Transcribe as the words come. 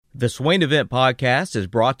The Swain Event Podcast is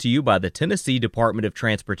brought to you by the Tennessee Department of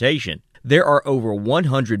Transportation. There are over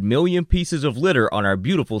 100 million pieces of litter on our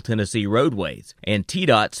beautiful Tennessee roadways, and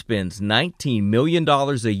TDOT spends $19 million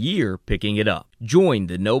a year picking it up. Join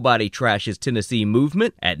the Nobody Trashes Tennessee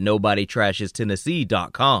movement at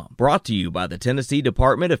NobodyTrashesTennessee.com. Brought to you by the Tennessee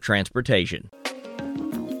Department of Transportation.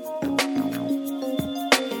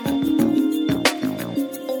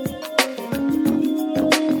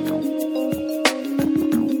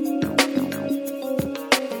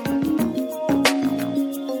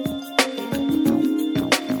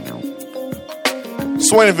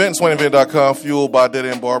 Swain Event, SwainEvent.com, fueled by Dead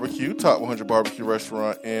End Barbecue, top 100 barbecue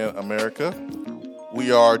restaurant in America.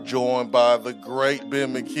 We are joined by the great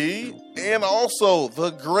Ben McKee and also the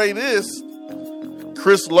greatest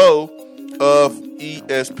Chris Lowe of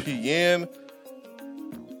ESPN.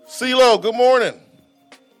 C-Lo, good morning.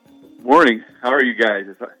 Morning. How are you guys?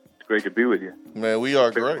 It's great to be with you. Man, we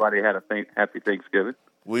are great. Everybody had a happy Thanksgiving.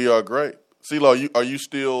 We are great. C-Lo, are you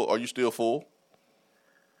still full?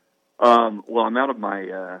 Well, I'm out of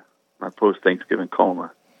my my post-Thanksgiving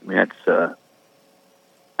coma. I mean, that's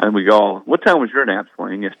and we all. What time was your nap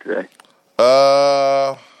swing yesterday?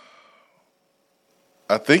 I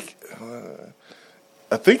think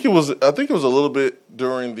it was a little bit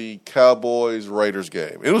during the Cowboys Raiders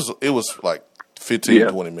game. It was like 15,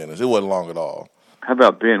 20 minutes. It wasn't long at all. How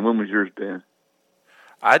about Ben? When was yours, Ben?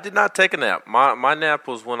 I did not take a nap. My nap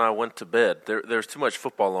was when I went to bed. There's too much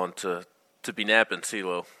football on to be napping,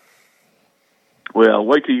 CeeLo. Well,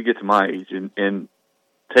 wait till you get to my age, and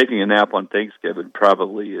taking a nap on Thanksgiving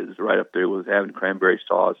probably is right up there with having cranberry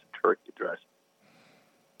sauce and turkey dressing.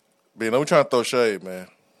 Ben, don't try to throw shade, man.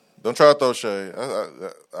 Don't try to throw shade.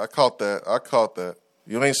 I caught that.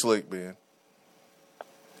 You ain't slick, Ben.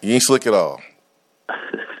 You ain't slick at all.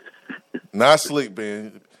 Not slick,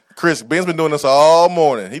 Ben. Chris, Ben's been doing this all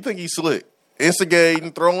morning. He think he's slick.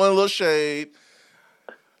 Instigating, throwing a little shade.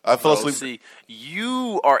 I fell asleep. See,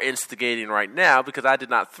 you are instigating right now because I did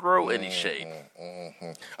not throw any shade.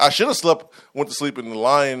 I should have went to sleep in the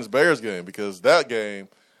Lions-Bears game because that game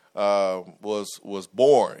was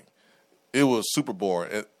boring. It was super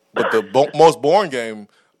boring. But the most boring game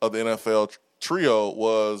of the NFL trio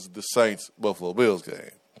was the Saints-Buffalo Bills game.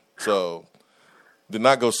 So, did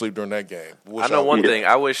not go to sleep during that game. I know one thing.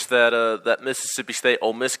 I wish that that Mississippi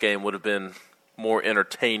State-Ole Miss game would have been more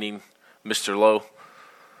entertaining, Mr. Lowe.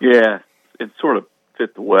 Yeah, it sort of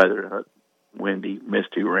fit the weather, windy,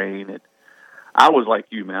 misty rain. And I was like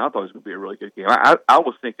you, man. I thought it was going to be a really good game. I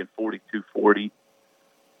was thinking 42-40,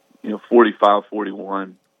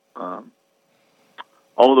 45-41.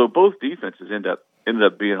 Although both defenses ended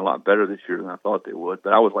up being a lot better this year than I thought they would.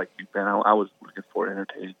 But I was like you, Ben. I was looking for an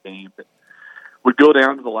entertaining game that would go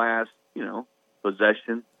down to the last,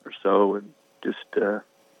 possession or so, and just was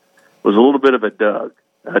a little bit of a dud,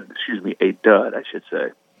 I should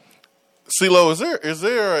say. C-Lo, is there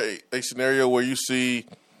a scenario where you see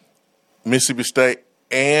Mississippi State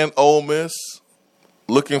and Ole Miss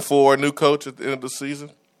looking for a new coach at the end of the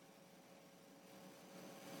season?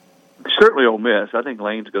 Certainly Ole Miss. I think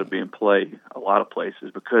Lane's going to be in play a lot of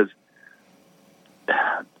places because,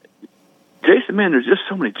 Jason, man, there's just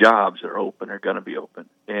so many jobs that are open, are going to be open.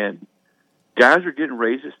 And guys are getting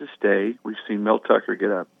raises to stay. We've seen Mel Tucker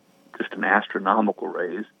get just an astronomical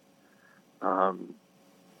raise.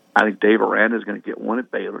 I think Dave Aranda is going to get one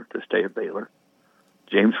at Baylor to stay at Baylor.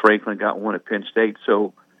 James Franklin got one at Penn State.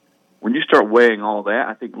 So when you start weighing all that,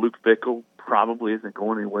 I think Luke Fickell probably isn't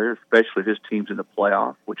going anywhere, especially if his team's in the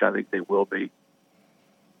playoff, which I think they will be.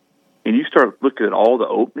 And you start looking at all the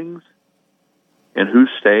openings and who's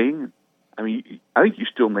staying. I mean, I think you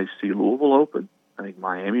still may see Louisville open. I think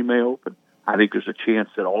Miami may open. I think there's a chance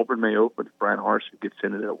that Auburn may open if Brian Harsin gets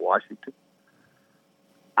into that at Washington.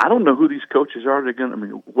 I don't know who these coaches are.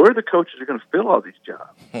 Where the coaches are going to fill all these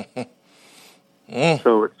jobs.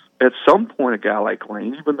 So it's at some point a guy like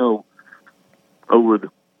Lane, even though over the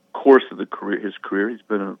course of his career, he's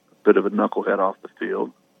been a bit of a knucklehead off the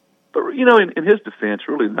field. But in his defense,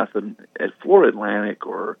 really nothing at Florida Atlantic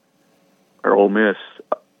or Ole Miss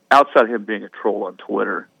outside of him being a troll on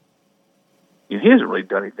Twitter. He hasn't really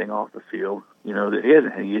done anything off the field. He hasn't had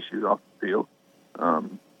any issues off the field.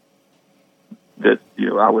 That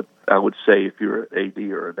I would say if you're an AD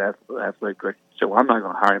or an athletic director, so I'm not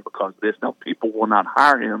going to hire him because of this. Now, people will not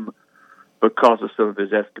hire him because of some of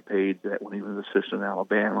his escapades when he was an assistant in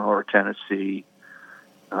Alabama or Tennessee.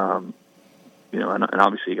 And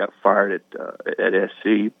obviously he got fired at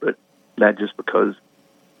SC, but not just because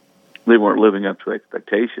they weren't living up to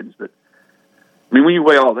expectations. But when you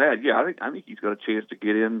weigh all that, I think he's got a chance to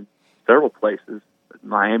get in several places.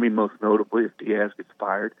 Miami, most notably, if Diaz gets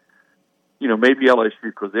fired. maybe LSU,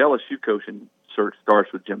 because the LSU coaching search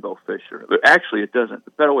starts with Jimbo Fisher. But actually, it doesn't.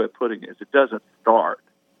 The better way of putting it is it doesn't start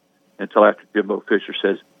until after Jimbo Fisher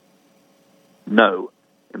says, no,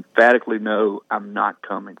 emphatically no, I'm not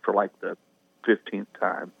coming for like the 15th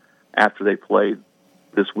time after they played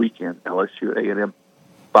this weekend, LSU at A&M.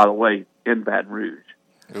 By the way, in Baton Rouge.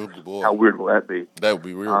 Oh, boy. How weird will that be? That would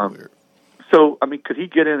be real weird. So, I mean, could he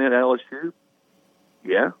get in at LSU?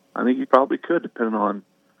 Yeah, I think he probably could, depending on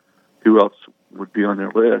who else would be on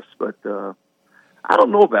their list. But I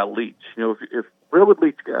don't know about Leach. If where would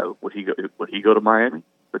Leach go? Would he go to Miami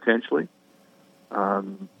potentially?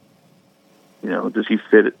 Does he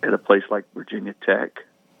fit at a place like Virginia Tech?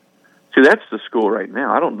 See, that's the school right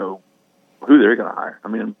now. I don't know who they're going to hire. I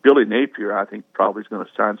mean, Billy Napier, I think, probably is going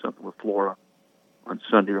to sign something with Florida on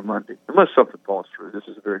Sunday or Monday, unless something falls through. This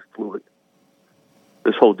is very fluid.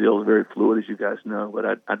 This whole deal is very fluid, as you guys know,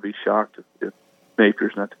 but I'd be shocked if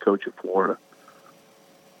Napier's not the coach of Florida.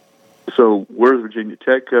 So where does Virginia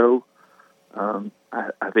Tech go?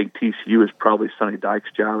 I think TCU is probably Sonny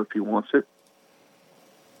Dykes' job if he wants it,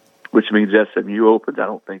 which means SMU opens. I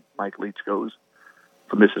don't think Mike Leach goes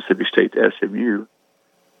from Mississippi State to SMU.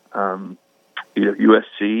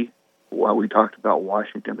 USC, while we talked about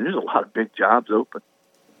Washington, there's a lot of big jobs open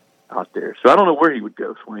out there. So I don't know where he would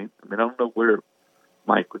go, Swain. I mean, I don't know where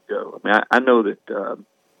Mike would go. I mean, I know that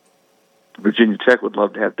Virginia Tech would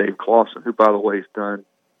love to have Dave Clawson, who, by the way, has done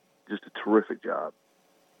just a terrific job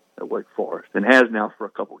at Wake Forest and has now for a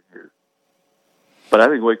couple of years. But I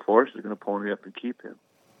think Wake Forest is going to pony up and keep him.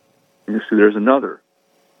 And you see, there's another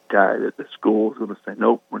guy that the school is going to say,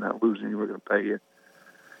 nope, we're not losing you, we're going to pay you.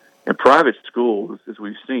 And private schools, as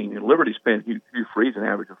we've seen, Liberty's paying Hugh Freeze an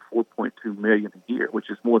average of $4.2 million a year, which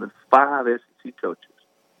is more than 5 SEC coaches.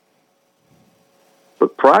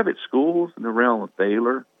 But private schools in the realm of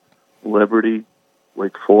Baylor, Liberty,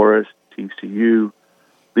 Wake Forest, TCU,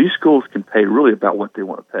 these schools can pay really about what they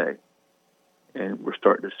want to pay. And we're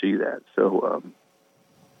starting to see that. So,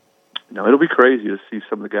 it'll be crazy to see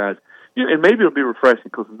some of the guys. And maybe it'll be refreshing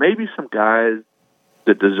because maybe some guys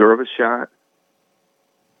that deserve a shot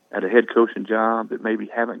at a head coaching job that maybe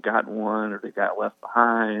haven't gotten one or they got left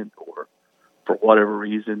behind or for whatever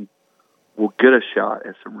reason will get a shot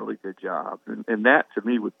at some really good jobs. And that, to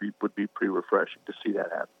me, would be pretty refreshing to see that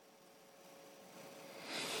happen.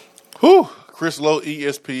 Whew. Chris Lowe,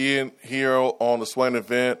 ESPN, here on the Swain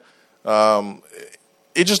event.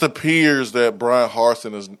 It just appears that Brian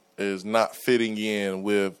Harsin is not fitting in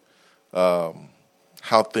with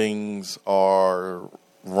how things are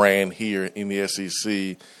ran here in the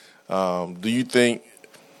SEC. Do you think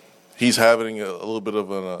he's having a little bit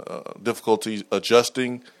of a difficulty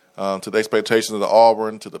adjusting to the expectations of the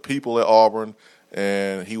Auburn, to the people at Auburn,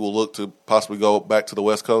 and he will look to possibly go back to the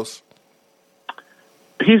West Coast?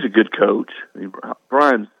 He's a good coach. I mean,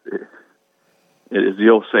 Brian's, as the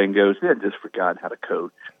old saying goes, he had just forgotten how to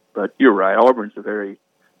coach. But you're right, Auburn's the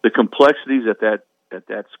complexities at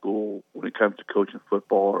that school when it comes to coaching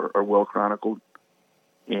football are well chronicled,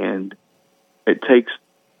 and it takes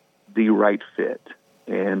the right fit.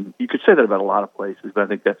 And you could say that about a lot of places, but I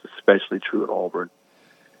think that's especially true at Auburn.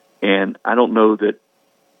 And I don't know that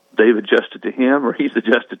they've adjusted to him or he's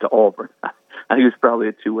adjusted to Auburn. I think it's probably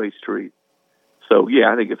a two-way street. So,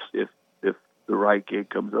 yeah, I think if the right gig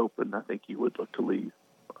comes open, I think he would look to leave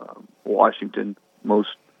Washington most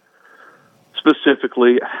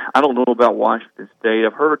specifically. I don't know about Washington State.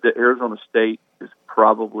 I've heard that Arizona State is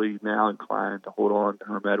probably now inclined to hold on to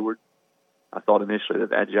Herm Edwards. I thought initially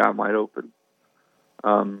that job might open.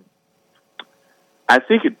 I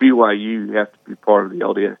think at BYU you have to be part of the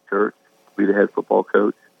LDS Church to be the head football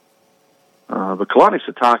coach. But Kalani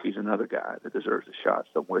Sitake is another guy that deserves a shot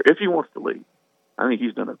somewhere if he wants to leave. I think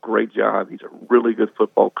he's done a great job. He's a really good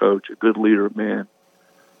football coach, a good leader of men.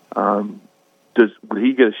 Would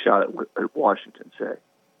he get a shot at Washington, say?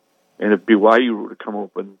 And if BYU were to come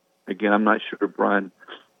open, again, I'm not sure Brian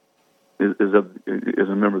is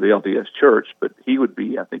a member of the LDS Church, but he would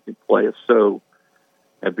be, I think, in play if so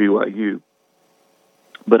at BYU.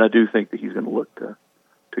 But I do think that he's going to look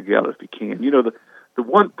to get out if he can.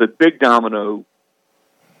 The big domino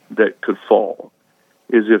that could fall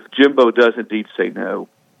is if Jimbo does indeed say no,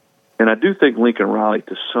 and I do think Lincoln Riley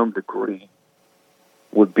to some degree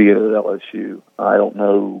would be at LSU. I don't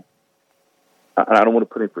know. I don't want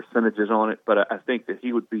to put any percentages on it, but I think that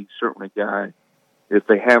he would be certainly a guy. If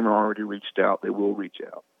they haven't already reached out, they will reach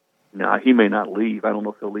out. Now, he may not leave. I don't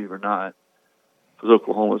know if he'll leave or not, because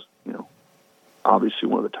Oklahoma's, obviously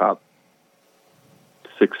one of the top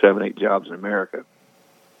 6, 7, 8 jobs in America.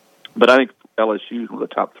 But I think LSU is one of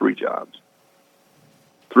the top 3 jobs,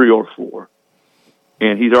 3 or 4.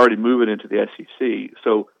 and he's already moving into the SEC.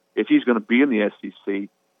 So if he's going to be in the SEC,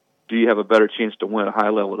 do you have a better chance to win a high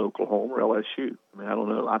level at Oklahoma or LSU? I mean, I don't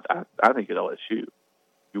know. I think at LSU,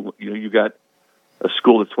 you got a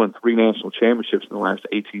school that's won 3 national championships in the last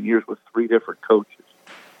 18 years with 3 different coaches.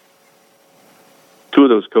 2 of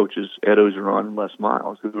those coaches, Ed Ogeron and Les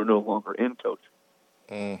Miles, who are no longer in coaching.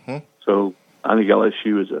 Mm-hmm. So I think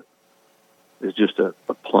LSU is just a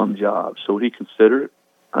plum job. So would he consider it?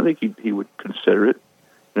 I think he would consider it.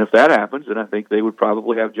 And if that happens, then I think they would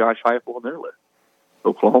probably have Josh Heupel on their list.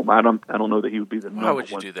 Oklahoma, I don't know that he would be the number one. Why would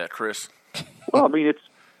you do that, Chris? Well, I mean,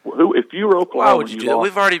 if you were Oklahoma, why would you do that?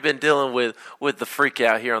 We've already been dealing with the freak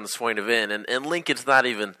out here on the Swain event, and Lincoln's not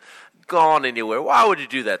even gone anywhere. Why would you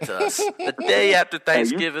do that to us? The day after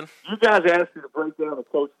Thanksgiving? Hey, you guys asked me to break down the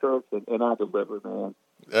coach search, and I delivered, man.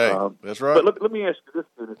 Hey, that's right. But let me ask you this,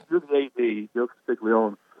 dude. If you're the AD, Joe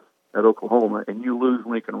Castiglione at Oklahoma, and you lose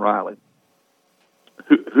Lincoln Riley,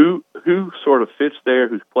 who sort of fits there,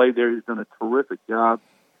 who's played there, who's done a terrific job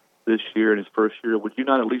this year in his first year, would you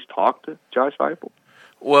not at least talk to Josh Heupel?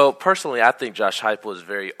 Well, personally, I think Josh Heupel is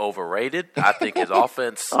very overrated. I think his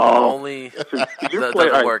offense only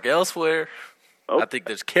doesn't work elsewhere. I think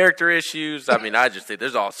there's character issues. I mean, I just think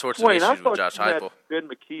there's all sorts of issues with Josh Heupel. Ben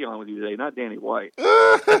McKee on with you today, not Danny White.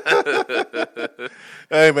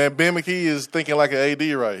 Hey, man, Ben McKee is thinking like an AD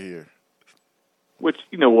right here. Which,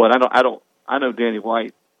 you know what, I know Danny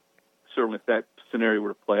White, certainly if that scenario were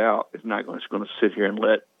to play out, is not going to sit here and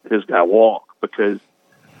let his guy walk, because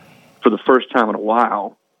for the first time in a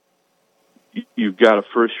while, you've got a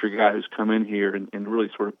first-year guy who's come in here and really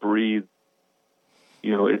sort of breathed.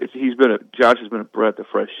 You know, Josh has been a breath of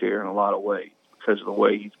fresh air in a lot of ways because of the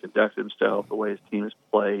way he's conducted himself, the way his team has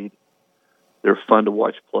played. They're fun to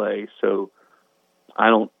watch play. So I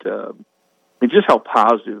don't. And just how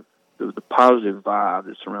positive the positive vibe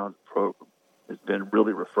that surrounds the program has been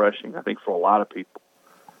really refreshing, I think, for a lot of people.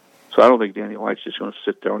 So I don't think Danny White's just going to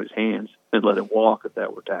sit there on his hands and let him walk if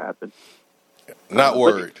that were to happen. Not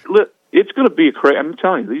worried. Look, it's going to be a crazy. I'm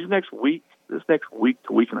telling you, this next week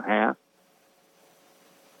to week and a half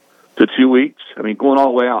to 2 weeks. I mean, going all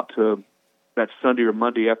the way out to that Sunday or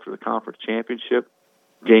Monday after the conference championship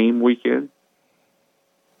game weekend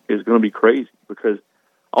is going to be crazy, because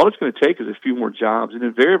all it's going to take is a few more jobs, and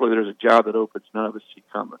invariably there's a job that opens none of us see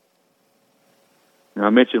coming. You know, I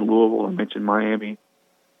mentioned Louisville, I mentioned Miami,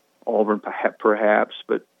 Auburn, perhaps,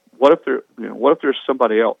 but what if there's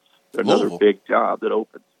somebody else, another big job that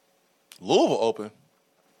opens? Louisville open.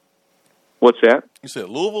 What's that? You said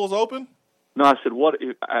Louisville's open? No, I said what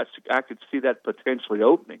if I could see that potentially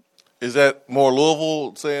opening. Is that more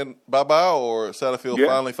Louisville saying bye-bye, or Satterfield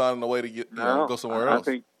finally finding a way to go somewhere else?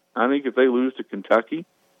 I think if they lose to Kentucky,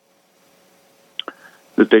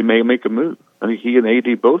 that they may make a move. I think he and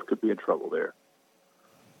AD both could be in trouble there.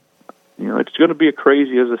 You know, it's going to be as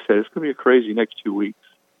I said, it's going to be a crazy next 2 weeks.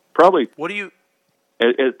 Probably.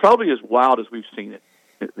 It's probably as wild as we've seen it,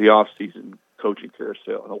 the off-season coaching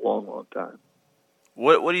carousel in a long, long time.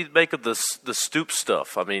 What do you make of the Stoops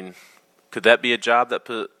stuff? I mean, could that be a job that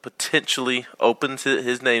potentially opens?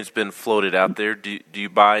 His name's been floated out there. Do you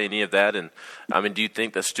buy any of that? And I mean, do you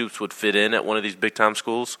think that Stoops would fit in at one of these big time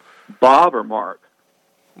schools? Bob or Mark?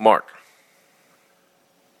 Mark.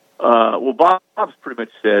 Well, Bob's pretty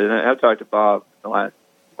much said, and I've talked to Bob in the last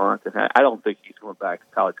month, and I don't think he's going back to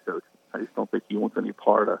college coaching. I just don't think he wants any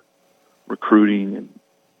part of recruiting and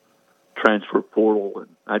transfer portal,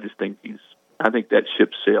 and I think that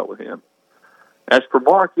ship sailed with him. As for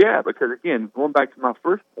Mark, yeah, because again, going back to my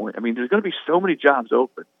first point, I mean, there's going to be so many jobs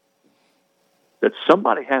open that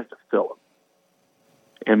somebody has to fill them.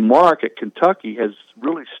 And Mark at Kentucky has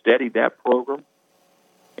really steadied that program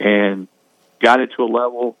and got it to a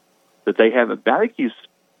level that they haven't. I think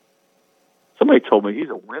somebody told me he's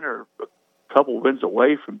a winner, a couple wins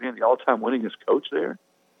away from being the all-time winningest coach there.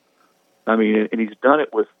 I mean, and he's done it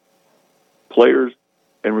with players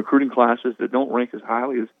and recruiting classes that don't rank as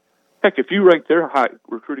highly as, heck, if you rank their high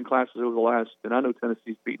recruiting classes over the last, and I know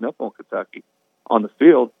Tennessee's beaten up on Kentucky on the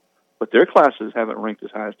field, but their classes haven't ranked as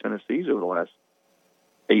high as Tennessee's over the last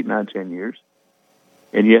 8, 9, 10 years.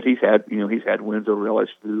 And yet he's had wins over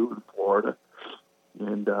LSU and Florida.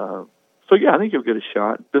 And so, yeah, I think he'll get a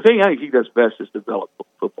shot. The thing I think he does best is develop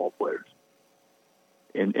football players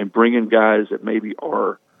and bring in guys that maybe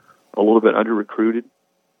are a little bit under-recruited.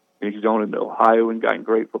 And he's gone into Ohio and gotten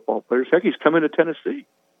great football players. Heck, he's come into Tennessee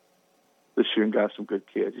this year and got some good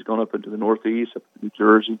kids. He's gone up into the Northeast, up to New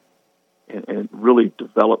Jersey, and really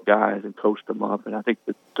developed guys and coached them up. And I think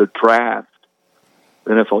that the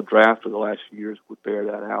NFL draft of the last few years would bear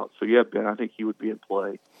that out. So, yeah, Ben, I think he would be in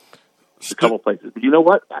play. A couple places. But you know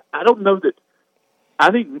what? I don't know that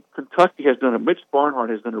I think Kentucky Mitch Barnhart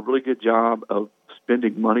has done a really good job of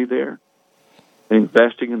spending money there and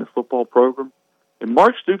investing in the football program. And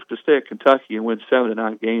Mark Stoops to stay at Kentucky and win 7 to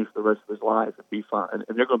 9 games for the rest of his life and be fine,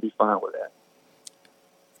 and they're going to be fine with that.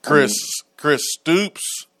 Chris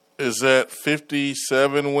Stoops is at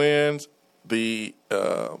 57 wins. The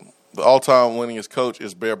all-time winningest coach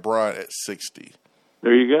is Bear Bryant at 60.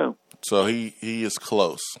 There you go. So he is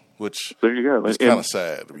close, which there you go. is kind of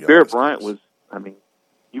sad. To be Bear honest. Bryant was,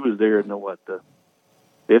 he was there in the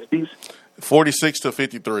 50s? 46 to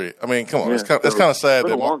 53. I mean, come on. Yeah, it's kind of sad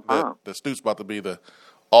that Stoops about to be the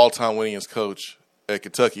all-time winningest coach at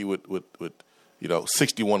Kentucky with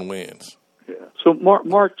 61 wins. Yeah. So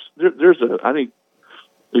Mark's I think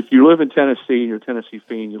if you live in Tennessee and you're a Tennessee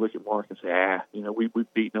fan, you look at Mark and say,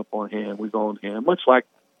 we've beaten up on him, we've owned him, much like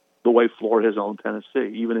the way Florida has owned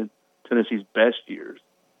Tennessee. Even in Tennessee's best years,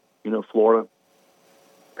 Florida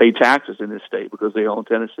paid taxes in this state because they own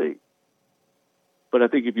Tennessee. But I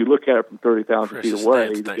think if you look at it from 30,000 feet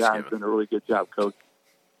away, the guy's done a really good job coaching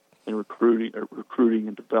and recruiting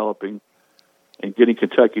and developing and getting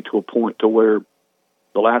Kentucky to a point to where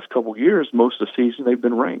the last couple of years, most of the season, they've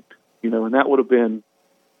been ranked. And that would have been,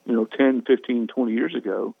 10, 15, 20 years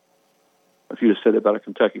ago. If you had said about a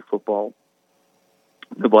Kentucky football,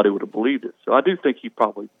 nobody would have believed it. So I do think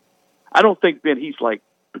I don't think, Ben, he's like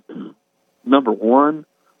number one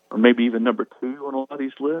or maybe even number two on a lot of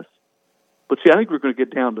these lists. But see, I think we're going to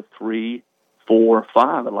get down to 3, 4,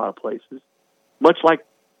 5 in a lot of places, much like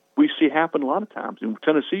we see happen a lot of times. And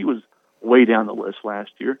Tennessee was way down the list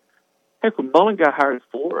last year. Heck, when Mullen got hired at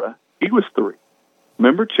Florida, he was 3.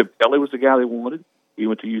 Remember, Chip Kelly was the guy they wanted. He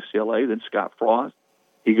went to UCLA, then Scott Frost.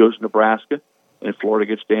 He goes to Nebraska, and Florida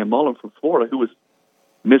gets Dan Mullen from Florida, who was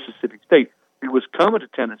Mississippi State. He was coming to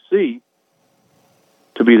Tennessee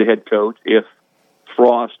to be the head coach if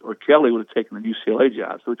Frost or Kelly would have taken the UCLA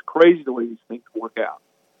job. So it's crazy the way these things work out.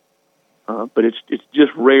 But it's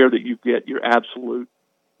just rare that you get your absolute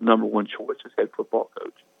number one choice as head football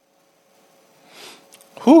coach.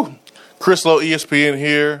 Whew. Chris Lowe, ESPN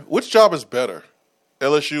here. Which job is better,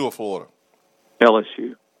 LSU or Florida?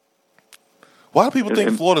 LSU. Why do people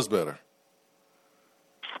think Florida's better?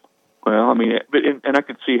 Well, and I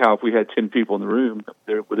could see how if we had 10 people in the room,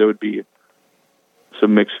 there would be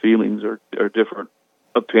some mixed feelings or different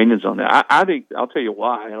opinions on that. I think, I'll tell you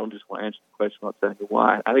why. I don't just want to answer the question, I'll tell you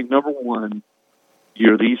why. I think, number one,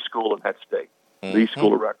 you're the school in that state, the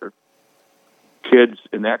school of record. Kids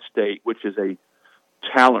in that state, which is a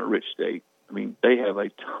talent-rich state, they have a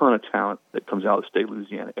ton of talent that comes out of the state of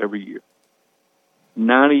Louisiana every year.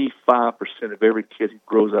 95% of every kid who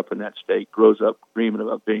grows up in that state grows up dreaming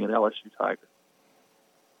about being an LSU Tiger.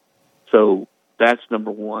 So that's number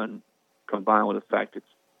one, combined with the fact it's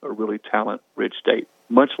a really talent-rich state,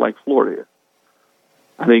 much like Florida is.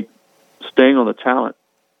 I think staying on the talent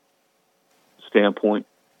standpoint,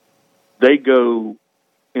 they go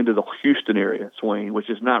into the Houston area, Swain, which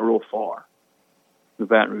is not real far, the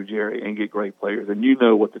Baton Rouge area, and get great players. And you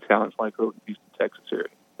know what the talent's like over in the Houston, Texas area,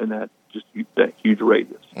 and that huge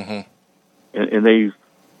radius. Mm-hmm. And they've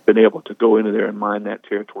been able to go into there and mine that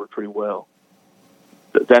territory pretty well.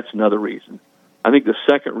 That's another reason. I think the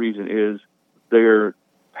second reason is their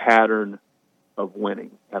pattern of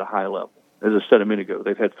winning at a high level. As I said a minute ago,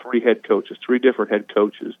 they've had 3 different head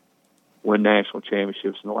coaches win national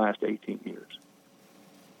championships in the last 18 years.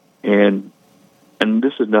 And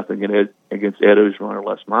this is nothing against Ed Orgeron or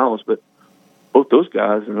Les Miles, but both those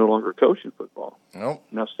guys are no longer coaching football. Nope.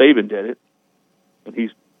 Now, Saban did it, and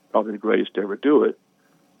he's probably the greatest to ever do it.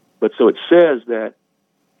 But so it says that,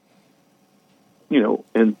 in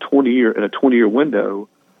a 20-year window,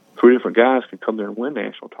 3 different guys can come there and win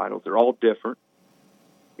national titles. They're all different.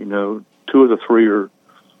 2 of the 3 are,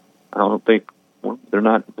 I don't think, they're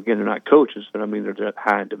not coaches, but they're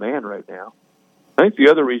high in demand right now. I think the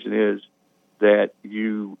other reason is that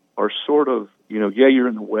you are sort of, you're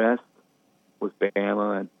in the West with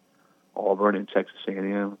Bama and Auburn and Texas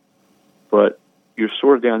A&M, but you're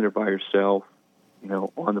sort of down there by yourself,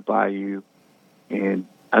 on the bayou, and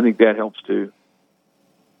I think that helps too.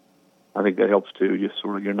 Just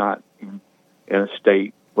sort of you're not in a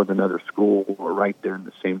state with another school or right there in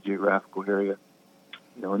the same geographical area.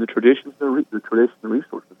 And the traditions, the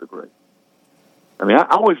resources are great. I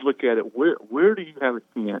always look at it, where do you have a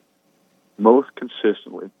chance most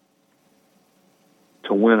consistently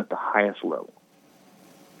to win at the highest level?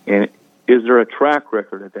 And is there a track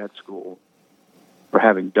record at that school for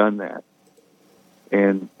having done that?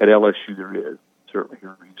 And at LSU there is, certainly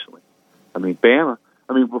here recently. Bama,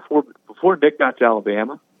 before Nick got to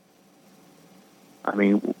Alabama,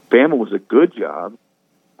 Bama was a good job.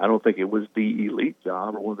 I don't think it was the elite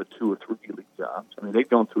job or one of the 2 or 3 elite jobs. I mean, they've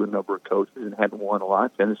gone through a number of coaches and hadn't won a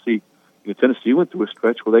lot. Tennessee went through a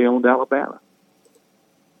stretch where they owned Alabama.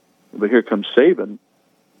 But here comes Saban,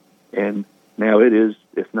 and now it is,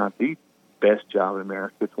 if not the best job in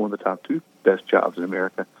America, it's one of the top 2 best jobs in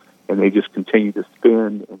America. And they just continue to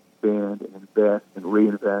spend and spend and invest and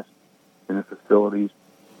reinvest in the facilities.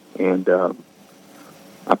 And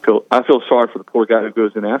I feel sorry for the poor guy who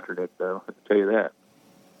goes in after it, though. I can tell you that.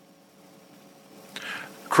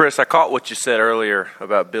 Chris, I caught what you said earlier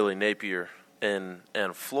about Billy Napier and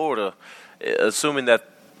Florida. Assuming that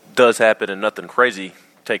does happen and nothing crazy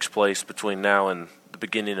takes place between now and the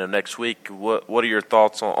beginning of next week, what are your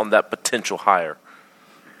thoughts on that potential hire?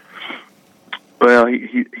 Well,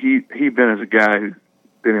 he been as a guy who's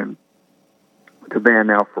been in command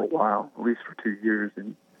now for a while, at least for 2 years,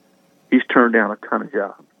 and he's turned down a ton of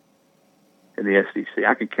jobs in the SEC.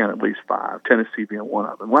 I can count at least 5, Tennessee being one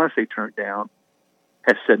of them. When I say turned down,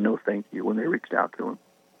 has said no thank you when they reached out to him.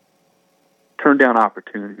 Turned down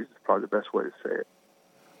opportunities is probably the best way to say it.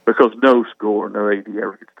 Because no school or no AD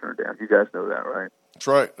ever gets turned down. You guys know that, right? That's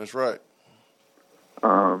right. That's right.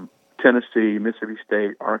 Tennessee, Mississippi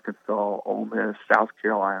State, Arkansas, Ole Miss, South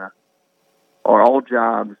Carolina are all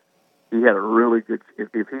jobs. He had a really good,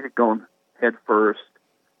 if he had gone head first,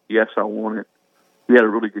 yes, I want it, he had a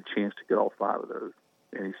really good chance to get all 5 of those.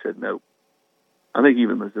 And he said no. I think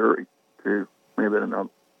even Missouri, too, may have been another.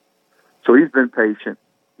 So he's been patient.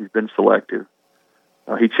 He's been selective.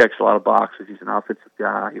 He checks a lot of boxes. He's an offensive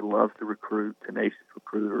guy. He loves to recruit, tenacious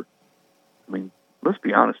recruiter. I mean, let's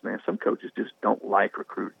be honest, man. Some coaches just don't like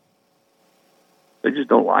recruiting. They just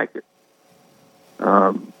don't like it.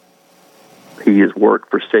 He has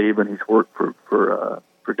worked for Saban. He's worked for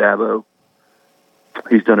Dabo.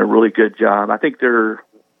 He's done a really good job. I think they're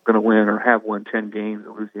going to win or have won 10 games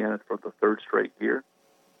in Louisiana for the 3rd straight year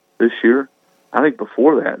this year. I think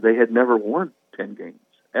before that, they had never won 10 games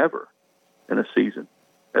ever in a season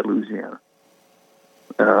at Louisiana.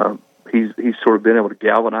 He's sort of been able to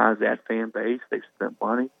galvanize that fan base. They've spent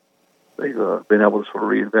money. They've been able to sort of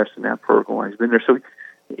reinvest in that program. He's been there. So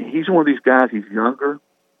he's one of these guys. He's younger.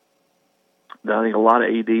 I think a lot of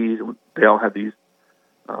ADs, they all have these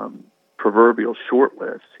proverbial short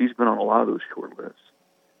lists. He's been on a lot of those short lists.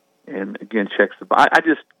 And, again, checks the box. I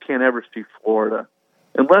just can't ever see Florida,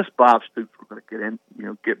 unless Bob Stoops were going to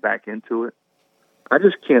get back into it. I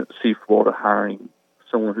just can't see Florida hiring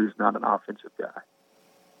someone who's not an offensive guy.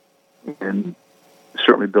 And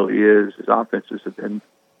certainly Billy is. His offenses have been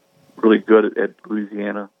really good at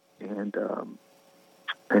Louisiana. And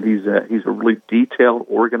he's a really detailed,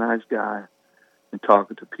 organized guy, and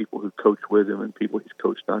talking to people who coach with him and people he's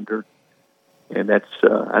coached under. And that's,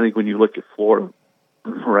 I think when you look at Florida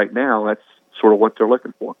right now, that's sort of what they're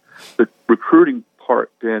looking for. The recruiting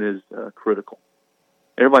part then is critical.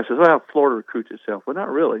 Everybody says, well, Florida recruits itself. Well, not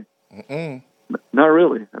really. Mm-mm. Not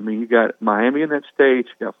really. I mean, you got Miami in that state.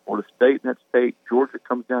 You got Florida State in that state. Georgia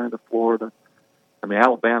comes down into Florida. I mean,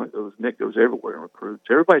 Alabama goes, Nick goes everywhere and recruits.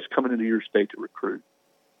 Everybody's coming into your state to recruit.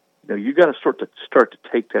 You know, you got to start to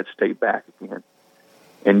take that state back again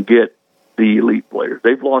and get the elite players.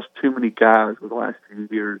 They've lost too many guys over the last few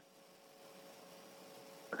years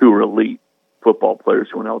who are elite football players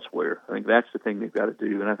who went elsewhere. I think that's the thing they've got to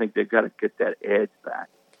do, and I think they've got to get that edge back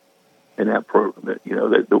in that program. That, you know,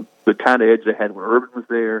 the kind of edge they had when Urban was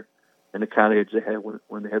there, and the kind of edge they had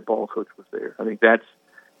when the head ball coach was there. I think that's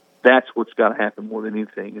what's got to happen more than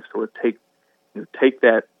anything, is sort of take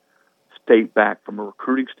that state back from a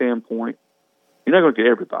recruiting standpoint. You're not going to get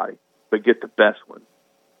everybody, but get the best one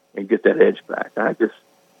and get that edge back. I just,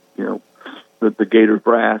 you know, the Gator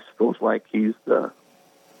brass feels like he's the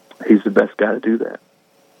best guy to do that.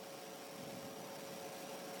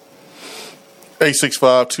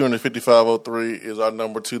 865-255-03 is our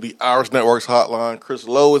number to the Irish Networks hotline. Chris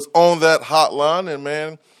Lowe is on that hotline, and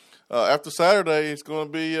man, after Saturday, it's going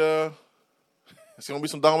to be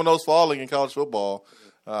some dominoes falling in college football.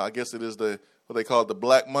 I guess it is what they call it, the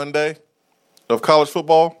Black Monday of college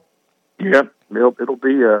football. Yep, it'll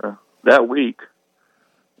be that week,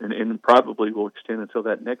 and probably will extend until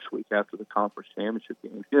that next week after the conference championship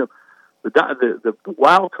games. You know, the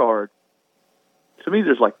wild card. To me,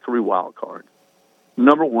 there's like 3 wild cards.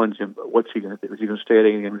 Number one, Jimbo. What's he going to do? Is he going to stay at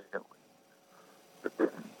A&M? Is he going to win?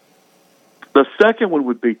 The second one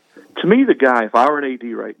would be, to me, the guy. If I were an AD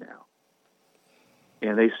right now,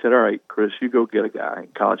 and they said, "All right, Chris, you go get a guy in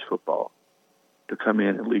college football to come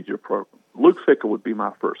in and lead your program," Luke Fickell would be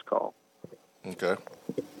my first call. Okay.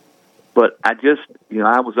 But I just, you know,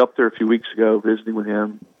 I was up there a few weeks ago visiting with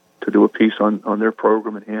him to do a piece on their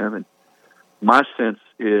program and him, and my sense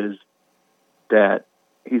is that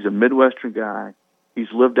He's a Midwestern guy.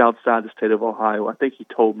 He's lived outside the state of Ohio. I think he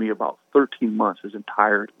told me about 13 months his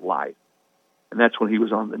entire life. And that's when he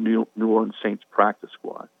was on the New Orleans Saints practice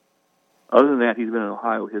squad. Other than that, he's been in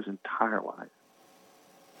Ohio his entire life.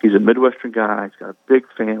 He's a Midwestern guy. He's got a big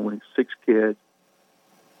family, 6 kids.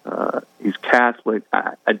 He's Catholic.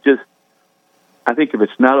 I think if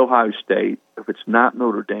it's not Ohio State, if it's not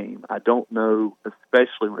Notre Dame, I don't know,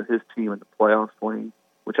 especially with his team in the playoff swing,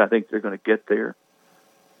 which I think they're going to get there.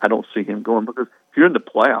 I don't see him going, because if you're in the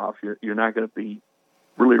playoff, you're not going to be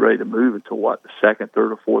really ready to move until, the 2nd,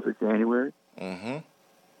 3rd, or 4th of January. Mm-hmm.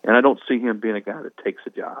 And I don't see him being a guy that takes a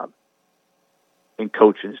job and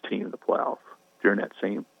coaching his team in the playoff during that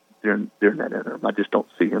interim. I just don't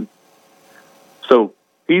see him. So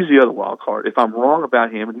he's the other wild card. If I'm wrong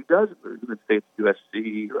about him, and he does move, he say it's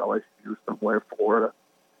USC or LSU somewhere, Florida.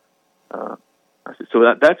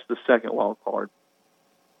 So that's the second wild card.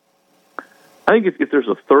 I think if there's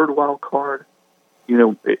a third wild card,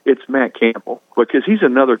 it's Matt Campbell, because he's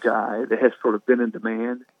another guy that has sort of been in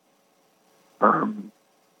demand.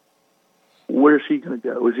 Where's he going to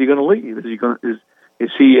go? Is he going to leave?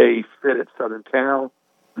 Is he a fit at Southern Cal?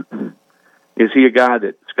 Is he a guy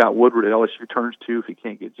that Scott Woodward at LSU turns to if he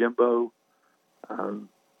can't get Jimbo?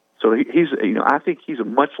 So he's, I think he's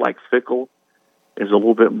much like Fickle, is a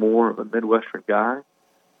little bit more of a Midwestern guy.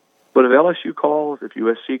 But if LSU calls, if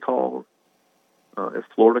USC calls, if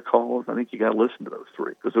Florida calls, I think you got to listen to those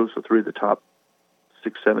three, because those are 3 of the top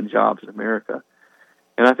 6, 7 jobs in America.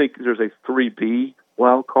 And I think there's a 3B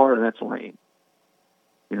wild card, and that's Lane.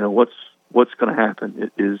 What's going to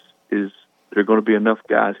happen is there going to be enough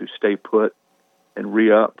guys who stay put and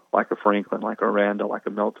re-up, like a Franklin, like a Randall, like a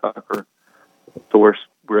Mel Tucker, to where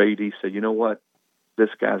Brady said, you know what, this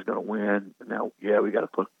guy's going to win. And now, we got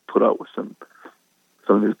to put up with some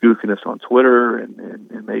of this goofiness on Twitter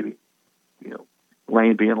and maybe,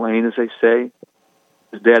 Lane being Lane, as they say.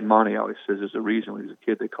 His dad, Monty, always says there's a reason when he was a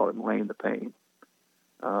kid they called him Lane the Pain.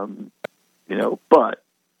 But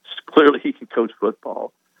clearly he can coach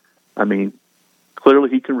football. I mean, clearly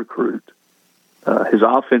he can recruit. His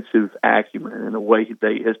offensive acumen and the way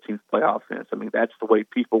his teams play offense, I mean, that's the way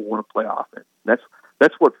people want to play offense.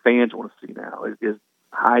 That's what fans want to see now, is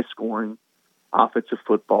high-scoring offensive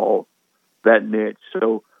football, that niche.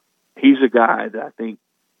 So he's a guy that I think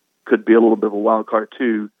could be a little bit of a wild card,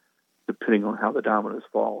 too, depending on how the dominoes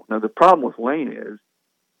fall. Now, the problem with Lane is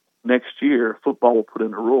next year football will put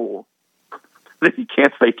in a rule that you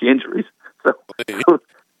can't fake injuries. So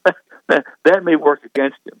that may work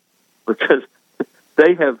against him, because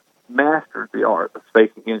they have mastered the art of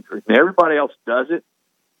faking injuries. And everybody else does it,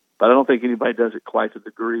 but I don't think anybody does it quite to the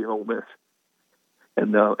degree of Ole Miss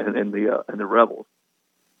and the Rebels.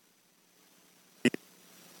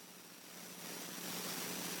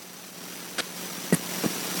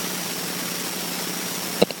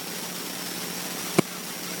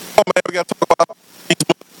 Oh man, we got to talk about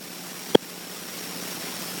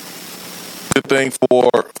good thing for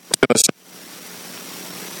Tennessee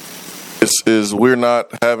is we're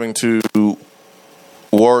not having to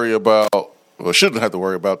worry about, or shouldn't have to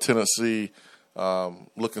worry about, Tennessee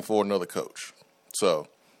looking for another coach. So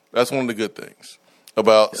that's one of the good things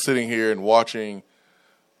about sitting here and watching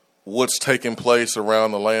what's taking place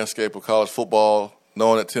around the landscape of college football,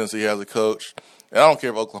 knowing that Tennessee has a coach. And I don't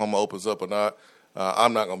care if Oklahoma opens up or not.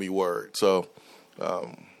 I'm not going to be worried. So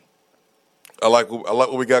I like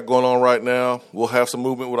what we got going on right now. We'll have some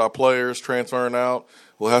movement with our players transferring out.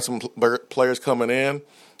 We'll have some players coming in,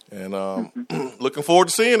 and looking forward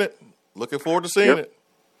to seeing it.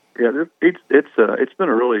 Yeah, it's been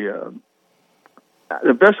a really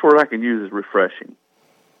the best word I can use is refreshing.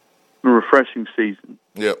 A refreshing season.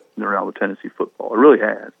 Yep. Around with Tennessee football, it really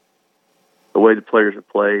has. The way the players have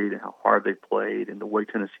played, and how hard they played, and the way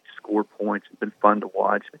Tennessee scored points has been fun to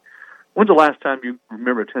watch. When's the last time you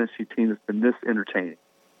remember a Tennessee team that's been this entertaining?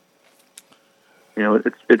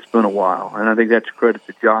 It's been a while, and I think that's credit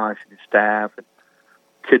to Josh and his staff and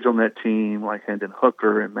kids on that team like Hendon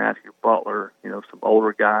Hooker and Matthew Butler. Some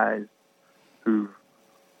older guys who've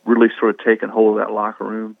really sort of taken hold of that locker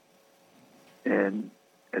room and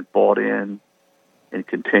bought in and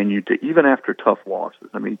continued to, even after tough losses.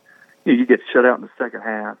 I mean, you get shut out in the second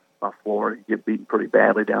half by Florida. You get beaten pretty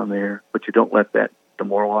badly down there, but you don't let that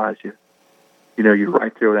demoralize you. You're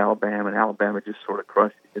right there with Alabama, and Alabama just sort of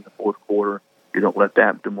crushed you in the fourth quarter. You don't let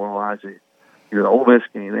that demoralize you. The Ole Miss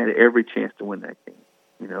game, they had every chance to win that game.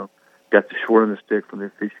 Got the short end of the stick from the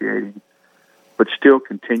officiating, but still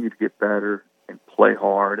continue to get better and play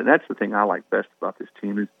hard. And that's the thing I like best about this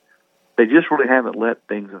team, is they just really haven't let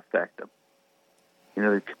things affect them.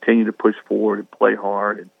 They continue to push forward and play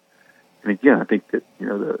hard. And again, I think that,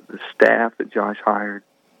 the staff that Josh hired,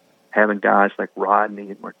 having guys like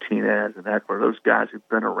Rodney and Martinez and Eckler, those guys who've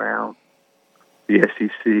been around the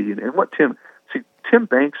SEC, and what Tim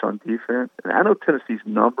Banks on defense, and I know Tennessee's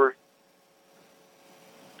numbers,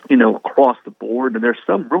 across the board, and there's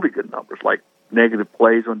some really good numbers, like negative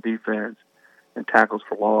plays on defense and tackles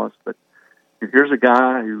for loss, but here's a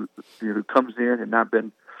guy who comes in and not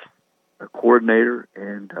been a coordinator,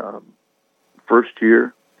 and first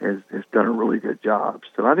year has done a really good job.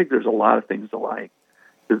 So I think there's a lot of things to like.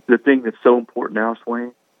 The thing that's so important now,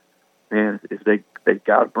 Swain, man, is they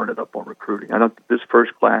got to burn it up on recruiting. I don't. This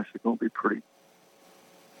first class is going to be pretty.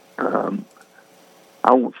 I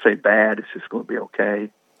won't say bad. It's just going to be okay.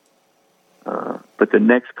 But the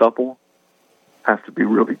next couple have to be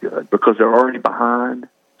really good because they're already behind.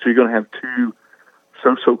 So you're going to have two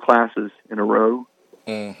so-so classes in a row.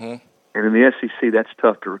 Mm-hmm. And in the SEC, that's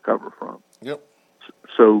tough to recover from. Yep.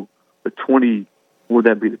 So the 20, would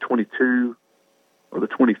that be the 22 or the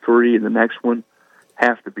 23 and the next one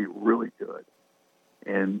have to be really good.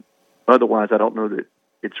 And otherwise, I don't know that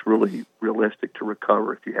it's really realistic to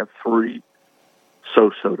recover if you have three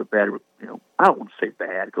so-so to bad. I don't want to say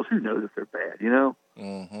bad because who knows if they're bad,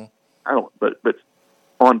 Mm-hmm. I don't, but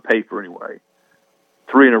on paper anyway,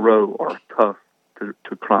 three in a row are tough to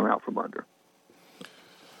climb out from under.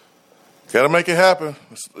 Got to make it happen.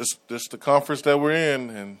 It's the conference that we're in,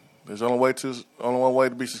 and there's only one way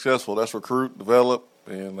to be successful. That's recruit, develop,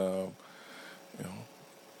 and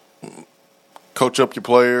coach up your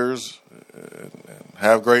players, and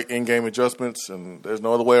have great in-game adjustments. And there's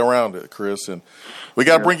no other way around it, Chris. And we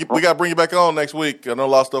got to bring you back on next week. I know a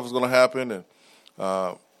lot of stuff is going to happen, and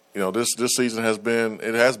this season has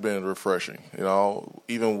been refreshing.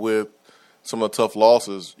 Even with some of the tough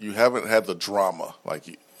losses, you haven't had the drama.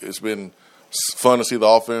 Like it's been fun to see the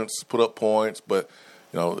offense put up points, but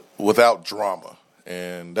without drama,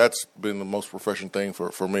 and that's been the most refreshing thing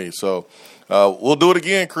for me. So we'll do it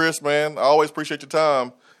again, Chris. Man, I always appreciate your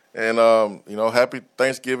time, and happy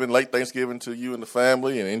Thanksgiving, late Thanksgiving to you and the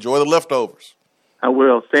family, and enjoy the leftovers. I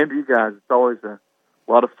will. Same to you guys. It's always a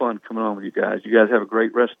lot of fun coming on with you guys. You guys have a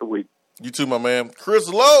great rest of the week. You too, my man. Chris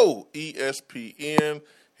Lowe, ESPN,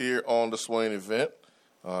 here on the Swain event.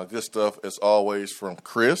 Good stuff, as always, from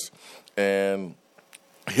Chris. And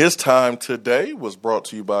his time today was brought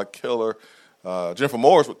to you by Jennifer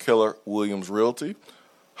Morris with Keller Williams Realty.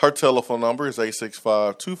 Her telephone number is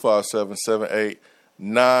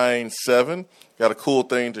 865-257-7897. Got a cool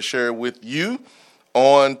thing to share with you.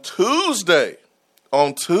 On Tuesday,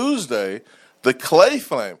 the Clay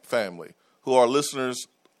family, who are listeners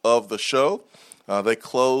of the show, they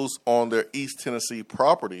closed on their East Tennessee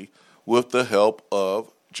property with the help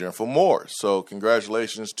of Jennifer Morris. So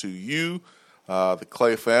congratulations to you, the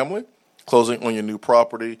Clay family, closing on your new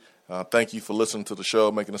property. Thank you for listening to the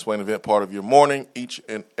show, making the Swain event part of your morning each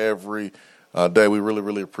and every day. We really,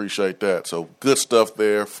 really appreciate that. So good stuff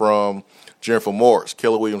there from Jennifer Morris,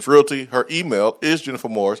 Keller Williams Realty. Her email is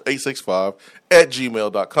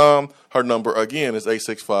jennifermorris865@gmail.com. Her number, again, is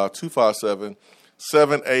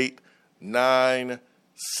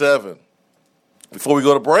 865-257-7897. Before we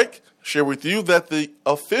go to break, share with you that the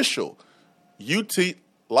official UT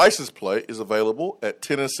license plate is available at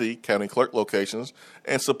Tennessee County Clerk locations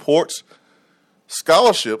and supports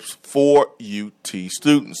scholarships for UT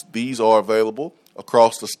students. These are available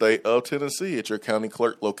across the state of Tennessee at your county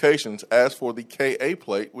clerk locations. As for the KA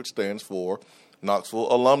plate, which stands for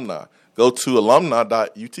Knoxville Alumni, go to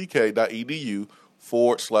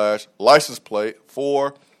alumni.utk.edu/license plate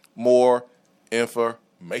for more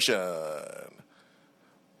information.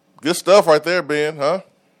 Good stuff right there, Ben, huh?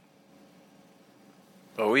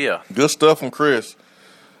 Oh, yeah. Good stuff from Chris,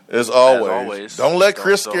 as always. Don't let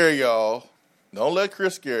Chris scare y'all. Don't let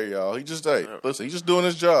Chris scare y'all. Listen, he's just doing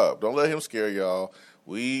his job. Don't let him scare y'all.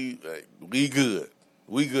 We good.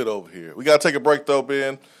 We good over here. We got to take a break, though,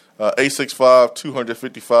 Ben.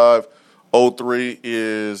 865-255-03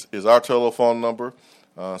 is our telephone number.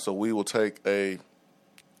 So we will take a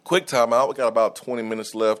quick timeout. We got about 20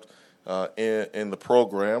 minutes left in the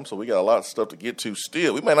program, so we got a lot of stuff to get to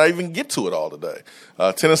still. We may not even get to it all today.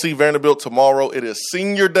 Tennessee Vanderbilt tomorrow. It is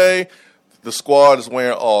senior day. The squad is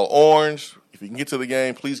wearing all orange. If you can get to the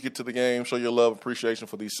game, please get to the game. Show your love and appreciation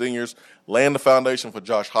for these seniors. Laying the foundation for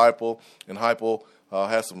Josh Heupel. And Heupel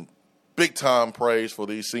has some big-time praise for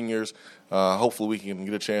these seniors. Hopefully we can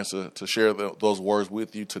get a chance to share those words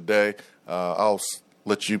with you today. I'll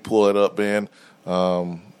let you pull it up, Ben.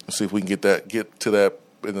 See if we can get to that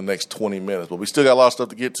in the next 20 minutes. But we still got a lot of stuff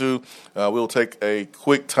to get to. We'll take a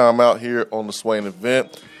quick timeout here on the Swain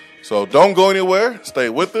event. So don't go anywhere. Stay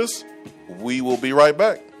with us. We will be right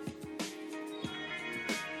back.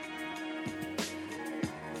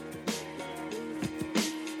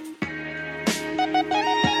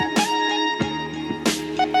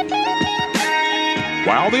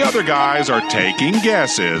 While the other guys are taking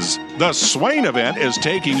guesses, the Swain event is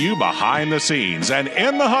taking you behind the scenes and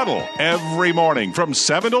in the huddle every morning from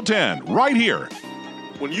 7 till 10 right here.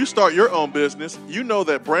 When you start your own business, you know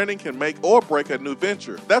that branding can make or break a new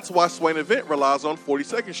venture. That's why Swain Event relies on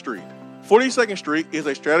 42nd Street. 42nd Street is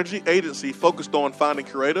a strategy agency focused on finding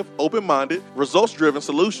creative, open-minded, results-driven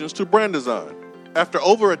solutions to brand design. After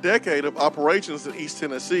over a decade of operations in East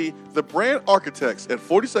Tennessee, the brand architects at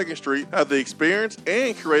 42nd Street have the experience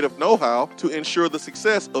and creative know-how to ensure the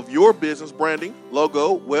success of your business branding,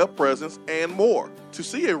 logo, web presence, and more. To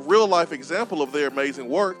see a real-life example of their amazing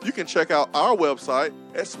work, you can check out our website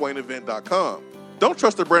at swainevent.com. Don't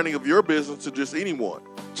trust the branding of your business to just anyone.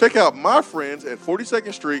 Check out my friends at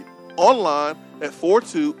 42nd Street online at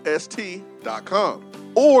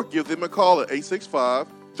 42st.com or give them a call at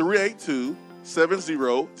 865-382-7007.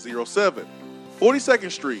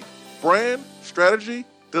 42nd Street, brand, strategy,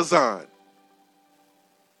 design.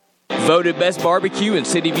 Voted Best Barbecue in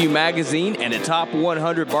City View Magazine and a top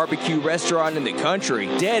 100 barbecue restaurant in the country,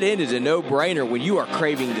 Dead End is a no-brainer when you are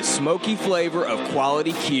craving the smoky flavor of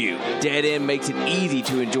quality Q. Dead End makes it easy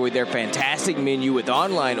to enjoy their fantastic menu with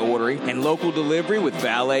online ordering and local delivery with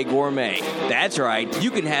Valet Gourmet. That's right, you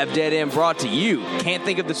can have Dead End brought to you. Can't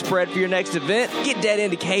think of the spread for your next event? Get Dead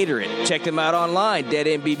End to cater it. Check them out online,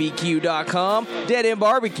 deadendbbq.com. Dead End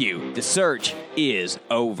Barbecue. The search is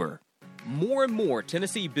over. More and more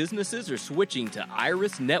Tennessee businesses are switching to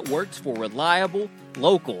Iris Networks for reliable,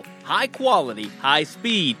 local, high-quality,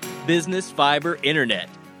 high-speed business fiber internet.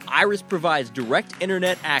 Iris provides direct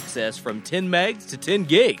internet access from 10 megs to 10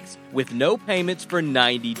 gigs with no payments for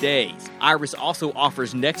 90 days. Iris also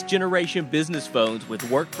offers next-generation business phones with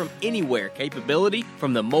work-from-anywhere capability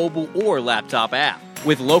from the mobile or laptop app.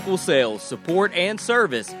 With local sales, support, and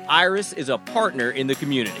service, Iris is a partner in the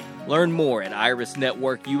community. Learn more at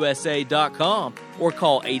irisnetworkusa.com or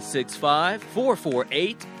call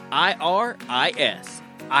 865-448-IRIS.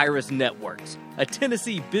 Iris Networks, a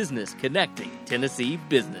Tennessee business connecting Tennessee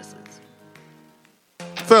businesses.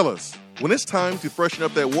 Fellas, when it's time to freshen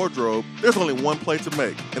up that wardrobe, there's only one play to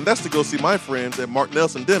make, and that's to go see my friends at Mark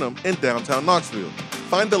Nelson Denim in downtown Knoxville.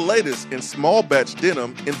 Find the latest in small batch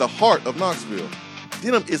denim in the heart of Knoxville.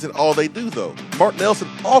 Denim isn't all they do, though. Mark Nelson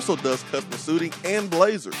also does custom suiting and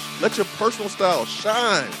blazers. Let your personal style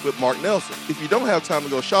shine with Mark Nelson. If you don't have time to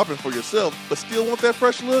go shopping for yourself, but still want that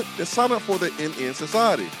fresh look, then sign up for the MN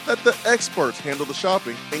Society. Let the experts handle the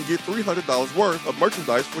shopping and get $300 worth of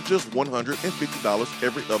merchandise for just $150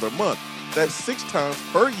 every other month. That's 6 times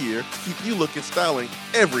per year to keep you looking styling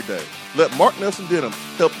every day. Let Mark Nelson Denim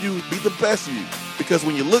help you be the best you, because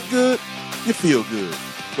when you look good, you feel good.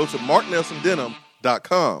 Go to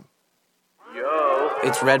marknelsondenim.com.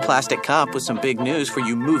 It's Red Plastic Cop with some big news for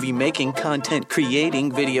you movie-making,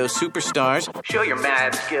 content-creating video superstars. Show your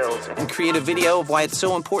mad skills and create a video of why it's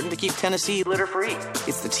so important to keep Tennessee litter-free.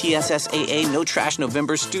 It's the TSSAA No Trash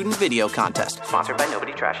November Student Video Contest, sponsored by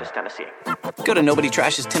Nobody Trashes Tennessee. Go to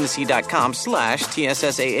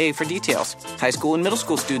nobodytrashestennessee.com/TSSAA for details. High school and middle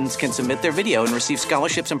school students can submit their video and receive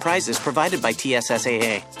scholarships and prizes provided by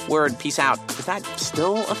TSSAA. Word, peace out. Is that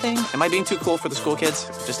still a thing? Am I being too cool for the school kids?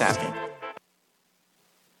 Just asking.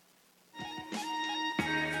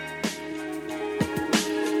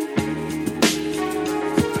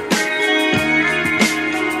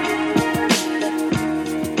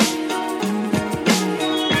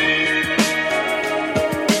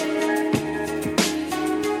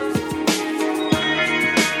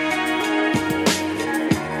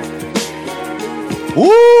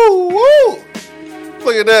 Woo, woo!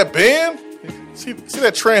 Look at that, Ben. See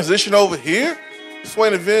that transition over here?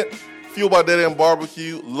 Swain Event, fueled by Dead End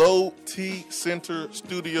Barbecue, Low T Center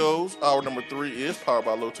Studios. Hour number 3 is powered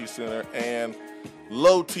by Low T Center and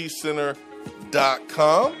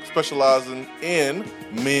lowtcenter.com, specializing in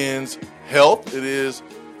men's health. It is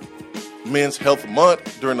Men's Health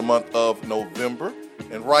Month during the month of November.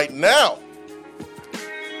 And right now,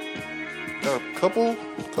 got a couple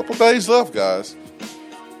days left, guys.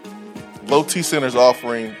 Low T Center is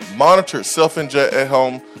offering monitored self-inject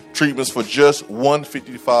at-home treatments for just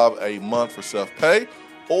 $155 a month for self-pay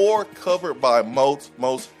or covered by most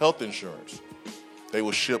health insurance. They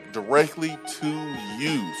will ship directly to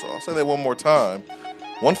you. So I'll say that one more time.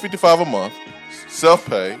 $155 a month,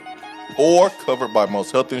 self-pay, or covered by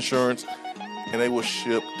most health insurance, and they will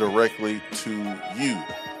ship directly to you.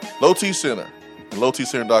 Low T Center,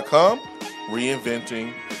 lowtcenter.com,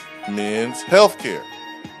 reinventing men's healthcare.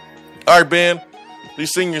 All right, Ben, these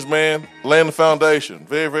seniors, man, laying the foundation.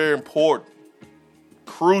 Very, very important.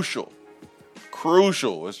 Crucial.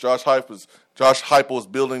 As Josh Heupel is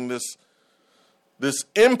building this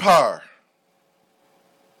empire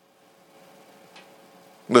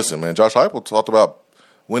Listen, man, Josh Heupel talked about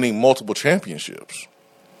winning multiple championships.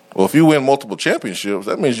 Well, if you win multiple championships,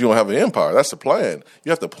 that means you don't have an empire. That's the plan. You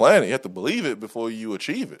have to plan it. You have to believe it before you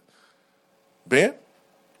achieve it. Ben,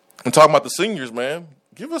 and talking about the seniors, man,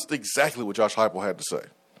 give us exactly what Josh Heupel had to say.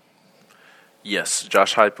 Yes,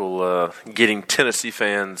 Josh Heupel getting Tennessee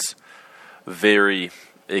fans very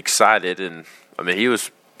excited. And, I mean, he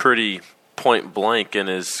was pretty point blank in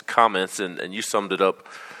his comments, and you summed it up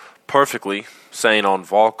perfectly, saying on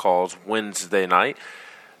Vol Calls Wednesday night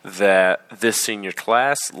that this senior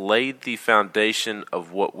class laid the foundation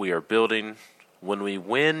of what we are building. When we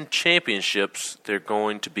win championships, they're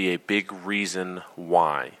going to be a big reason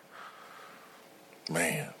why.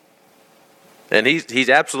 Man. And he's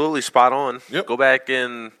absolutely spot on. Yep. Go back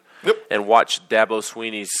and watch Dabo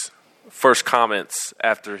Swinney's first comments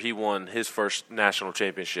after he won his first national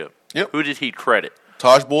championship. Yep. Who did he credit?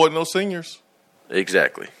 Taj Boyd and those seniors.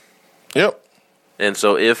 Exactly. Yep. And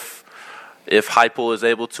so if Heupel is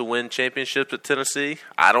able to win championships at Tennessee,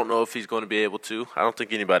 I don't know if he's going to be able to. I don't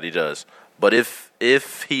think anybody does. But if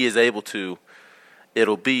he is able to,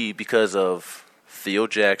 it'll be because of Theo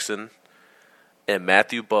Jackson and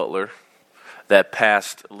Matthew Butler that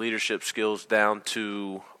passed leadership skills down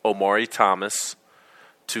to Omari Thomas,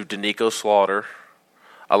 to Danico Slaughter,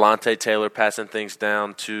 Alante Taylor passing things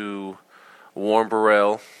down to Warren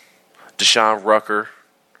Burrell, Deshaun Rucker,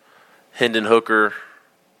 Hendon Hooker,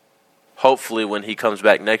 hopefully when he comes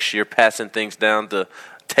back next year, passing things down to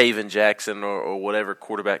Taven Jackson or whatever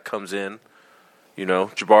quarterback comes in. You know,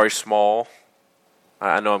 Jabari Small.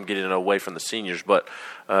 I know I'm getting away from the seniors, but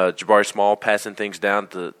Jabari Small passing things down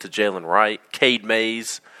to Jalen Wright. Cade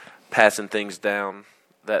Mays passing things down.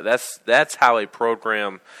 That's how a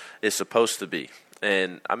program is supposed to be.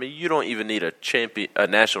 And, I mean, you don't even need a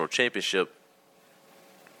national championship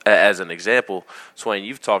as an example. Swain,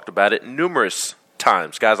 you've talked about it numerous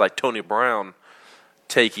times. Guys like Tony Brown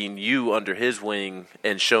taking you under his wing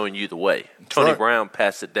and showing you the way. Tony Brown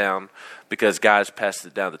passed it down because guys passed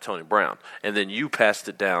it down to Tony Brown. And then you passed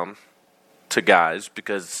it down to guys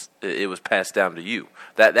because it was passed down to you.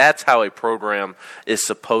 That's how a program is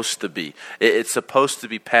supposed to be. It's supposed to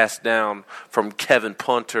be passed down from Kevin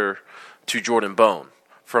Punter to Jordan Bone,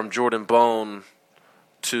 from Jordan Bone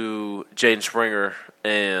to Jaden Springer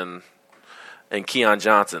and Keon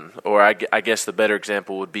Johnson, or I guess the better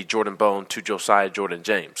example would be Jordan Bone to Josiah Jordan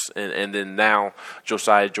James, and then now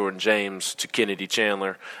Josiah Jordan James to Kennedy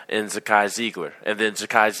Chandler and Zakai Ziegler, and then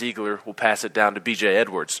Zakai Ziegler will pass it down to B.J.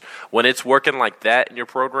 Edwards. When it's working like that in your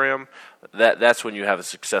program, that's when you have a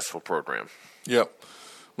successful program. Yep.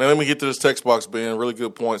 Man, let me get to this text box, Ben. Really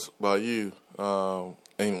good points by you.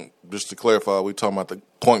 And just to clarify, we're talking about the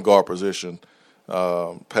point guard position,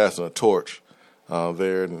 passing a torch.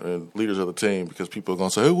 There and leaders of the team, because people are going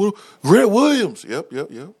to say, hey, well, Grant Williams. Yep.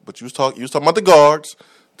 But you was talking about the guards.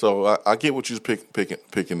 So I get what you was picking.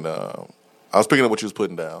 I was picking up what you was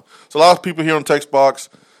putting down. So a lot of people here on the text box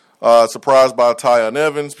surprised by Tyon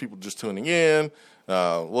Evans. People just tuning in.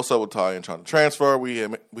 What's up with Tyon trying to transfer? We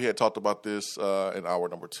had talked about this in hour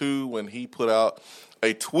number 2 when he put out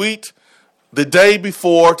a tweet the day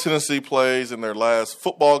before Tennessee plays in their last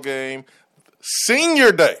football game,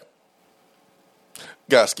 senior day.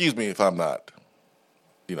 Guys, excuse me if I'm not,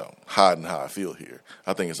 hiding how I feel here.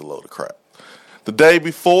 I think it's a load of crap. The day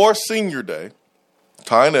before senior day,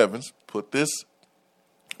 Tyon Evans put this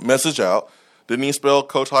message out. Didn't even spell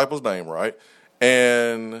Coach Heupel's name right.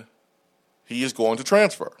 And he is going to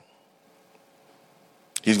transfer.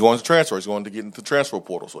 He's going to transfer. He's going to get into the transfer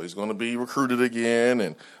portal. So he's going to be recruited again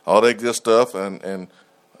and all that good stuff. And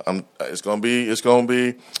it's going to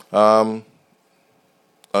be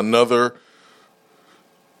another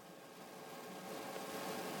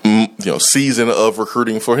season of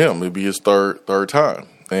recruiting for him. It'll be his third time.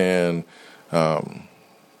 And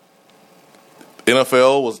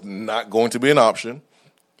NFL was not going to be an option.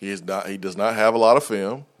 He does not have a lot of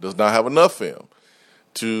film, does not have enough film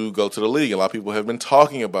to go to the league. A lot of people have been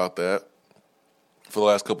talking about that for the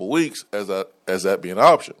last couple of weeks as that being an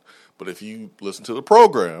option. But if you listen to the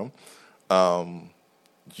program,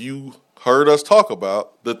 you heard us talk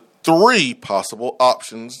about the 3 possible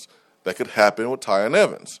options that could happen with Tyon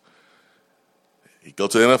Evans. He'd go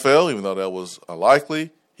to the NFL, even though that was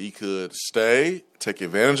unlikely. He could stay, take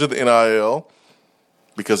advantage of the NIL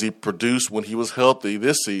because he produced when he was healthy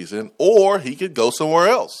this season, or he could go somewhere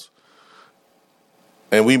else.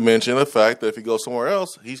 And we mentioned the fact that if he goes somewhere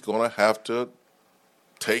else, he's going to have to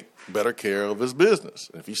take better care of his business.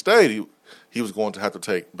 And if he stayed, he was going to have to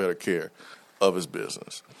take better care of his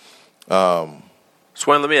business. Swain,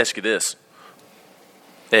 let me ask you this.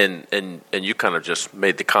 And you kind of just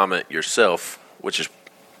made the comment yourself, which is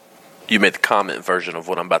you made the comment version of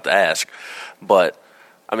what I'm about to ask. But,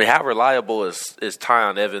 I mean, how reliable is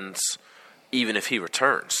Tyon Evans even if he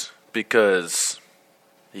returns? Because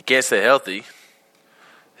he can't stay healthy.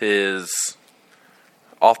 His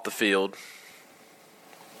off-the-field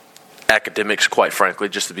academics, quite frankly,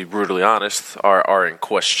 just to be brutally honest, are in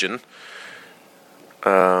question.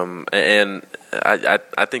 And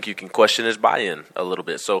I think you can question his buy-in a little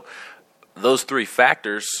bit. So those three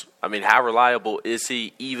factors, I mean, how reliable is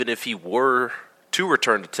he even if he were to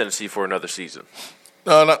return to Tennessee for another season?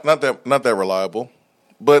 No, not that reliable.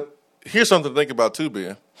 But here's something to think about too,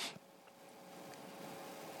 Ben.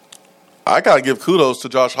 I got to give kudos to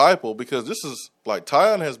Josh Heupel because this is like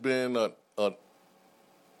Tyon has been an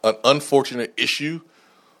unfortunate issue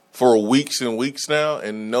for weeks and weeks now,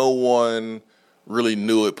 and no one really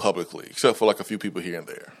knew it publicly except for like a few people here and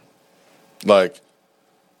there. Like,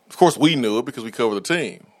 of course, we knew it because we cover the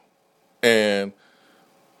team, and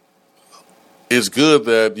it's good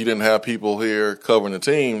that you didn't have people here covering the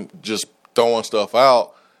team just throwing stuff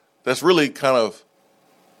out that's really kind of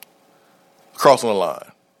crossing the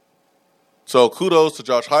line. So kudos to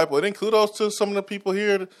Josh Heupel, and then kudos to some of the people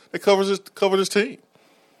here that cover this team.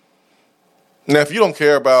 Now, if you don't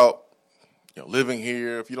care about living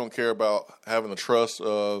here, if you don't care about having the trust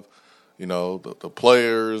of the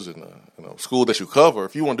players and the school that you cover,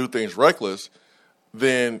 if you want to do things reckless,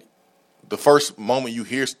 then the first moment you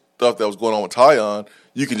hear stuff that was going on with Tyon,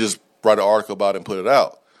 you can just write an article about it and put it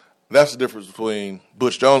out. That's the difference between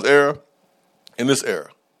Butch Jones' era and this era.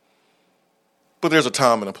 But there's a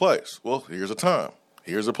time and a place. Well, here's a time.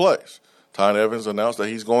 Here's a place. Tyon Evans announced that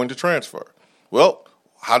he's going to transfer. Well,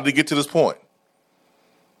 how did he get to this point?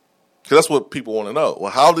 Because that's what people want to know.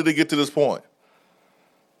 Well, how did he get to this point?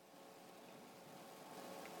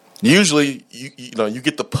 Usually, you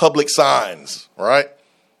get the public signs, right?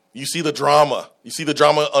 You see the drama. You see the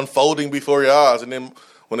drama unfolding before your eyes, and then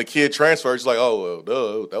when a kid transfers, it's like, oh, well,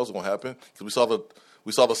 duh, that was going to happen because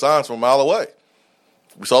we saw the signs from a mile away.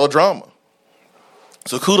 We saw the drama.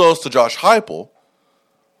 So kudos to Josh Heupel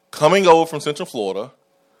coming over from Central Florida,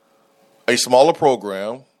 a smaller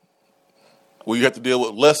program where you have to deal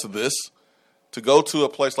with less of this, to go to a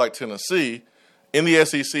place like Tennessee in the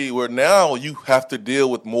SEC where now you have to deal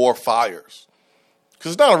with more fires.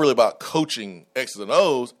 Because it's not really about coaching X's and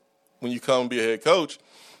O's when you come and be a head coach.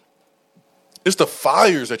 It's the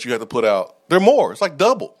fires that you have to put out. They're more. It's like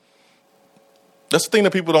double. That's the thing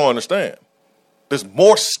that people don't understand. There's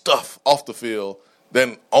more stuff off the field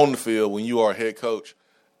than on the field when you are a head coach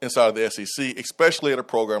inside of the SEC, especially at a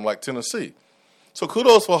program like Tennessee. So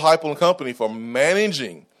kudos for Heupel and company for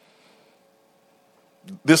managing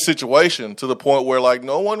this situation to the point where, like,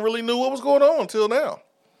 no one really knew what was going on until now.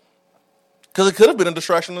 Because it could have been a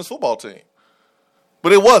distraction in this football team.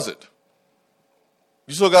 But it wasn't.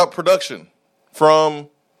 You still got production from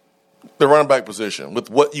the running back position with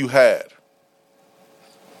what you had.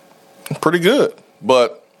 Pretty good.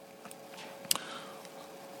 But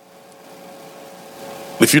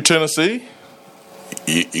if you're Tennessee,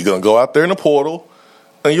 you're going to go out there in the portal,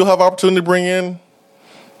 and you'll have opportunity to bring in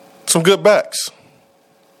some good backs.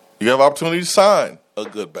 You have opportunity to sign a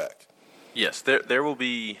good back. Yes, there will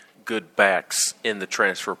be good backs in the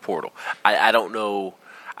transfer portal. I don't know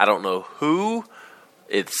who.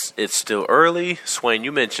 It's still early. Swain,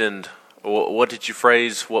 you mentioned, what did you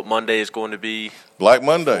phrase what Monday is going to be? Black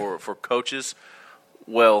Monday. For coaches.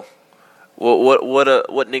 Well,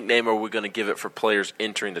 what nickname are we going to give it for players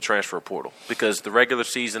entering the transfer portal? Because the regular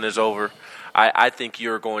season is over. I think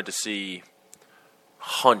you're going to see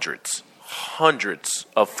hundreds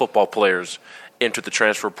of football players enter the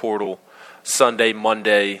transfer portal Sunday,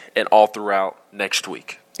 Monday, and all throughout next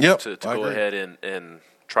week. Yep, To go ahead and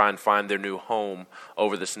try and find their new home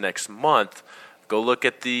over this next month. Go look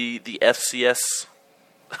at the FCS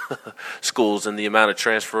schools and the amount of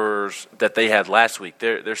transfers that they had last week.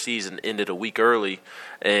 Their season ended a week early,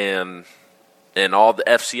 and all the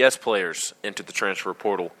FCS players entered the transfer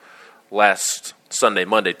portal last Sunday,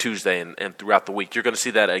 Monday, Tuesday, and throughout the week. You're going to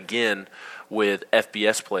see that again with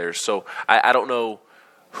FBS players. So I don't know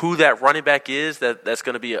who that running back is that's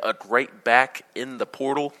going to be a great back in the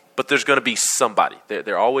portal, but there's going to be somebody.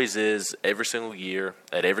 There always is every single year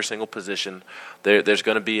at every single position. There's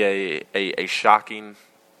going to be a shocking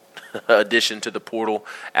addition to the portal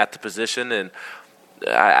at the position. And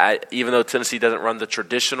I even though Tennessee doesn't run the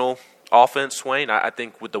traditional offense, Swain, I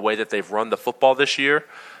think with the way that they've run the football this year,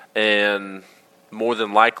 and more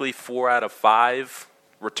than likely 4 out of 5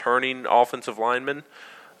 returning offensive linemen,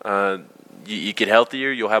 you get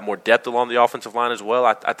healthier, you'll have more depth along the offensive line as well.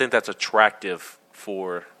 I think that's attractive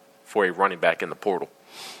for a running back in the portal.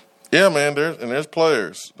 Yeah, man. There's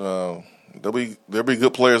players. There'll be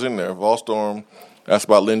good players in there. Volstorm asked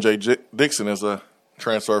about Lynn J. Dixon as a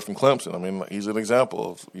transfer from Clemson. I mean, he's an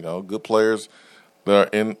example of good players that are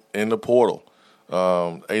in the portal.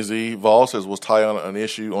 Az Vol says was Ty on an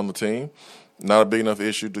issue on the team, not a big enough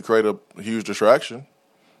issue to create a huge distraction,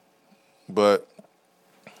 but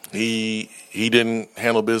he didn't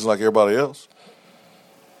handle business like everybody else.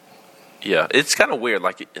 Yeah, it's kind of weird.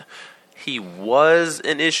 Like, he was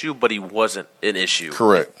an issue, but he wasn't an issue.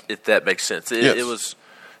 Correct. If that makes sense. Yes. It was.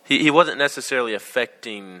 He wasn't necessarily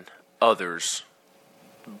affecting others,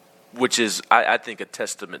 which is, I think, a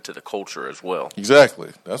testament to the culture as well.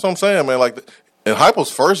 Exactly. That's what I'm saying, man. Like, in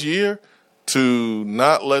Heupel's first year, to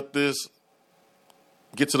not let this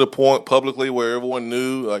get to the point publicly where everyone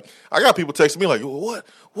knew. Like, I got people texting me like,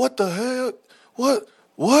 what the hell?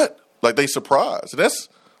 What? Like, they surprised. That's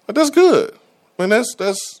good. I mean,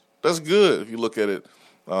 that's good if you look at it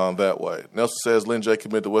that way. Nelson says Lynn J.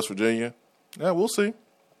 committed to West Virginia. Yeah, we'll see.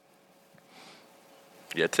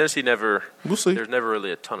 Yeah, Tennessee We'll see. There's never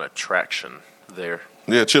really a ton of traction there.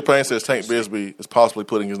 Yeah, Chip Payne says Tank Bigsby is possibly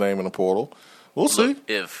putting his name in the portal. We'll see.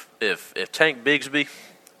 If Tank Bigsby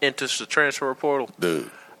enters the transfer portal,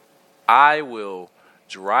 Dude, I will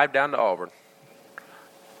drive down to Auburn,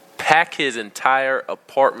 pack his entire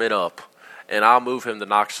apartment up, and I'll move him to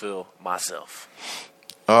Knoxville myself.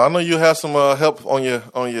 I know you have some help on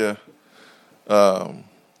your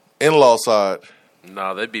in-law side.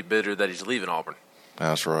 No, they'd be bitter that he's leaving Auburn.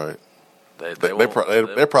 That's right. They'll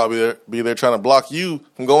probably be there trying to block you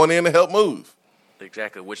from going in to help move.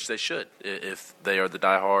 Exactly, which they should, if they are the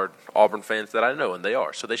diehard Auburn fans that I know, and they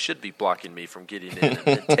are. So they should be blocking me from getting in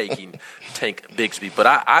and taking Tank Bigsby. But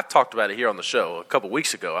I talked about it here on the show a couple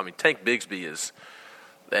weeks ago. I mean, Tank Bigsby is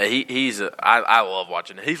I love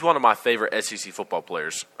watching him. He's one of my favorite SEC football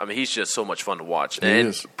players. I mean, he's just so much fun to watch.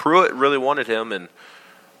 And Pruitt really wanted him, and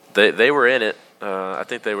they were in it. I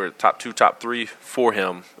think they were top 2, top 3 for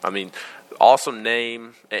him. I mean, awesome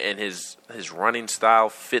name, and his running style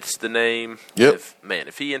fits the name. Yep.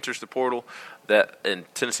 If he enters the portal, and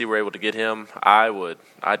Tennessee were able to get him,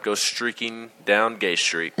 I'd go streaking down Gay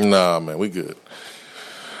Street. Nah, man, we good.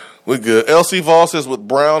 We good. LC Vol says with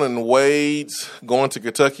Brown and Wade's going to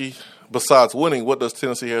Kentucky, besides winning, what does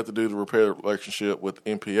Tennessee have to do to repair the relationship with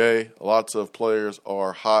NPA? Lots of players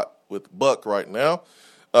are hot with Buck right now.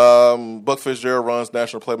 Buck Fitzgerald runs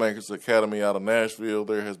National Playmakers Academy out of Nashville.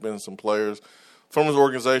 There has been some players from his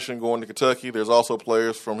organization going to Kentucky. There's also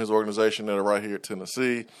players from his organization that are right here at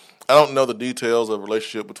Tennessee. I don't know the details of the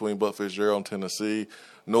relationship between Buck Fitzgerald and Tennessee,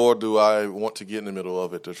 nor do I want to get in the middle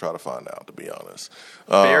of it to try to find out, to be honest.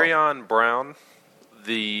 Barryon Brown,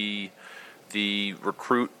 the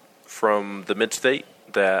recruit from the Mid-State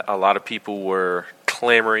that a lot of people were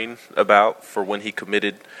clamoring about for when he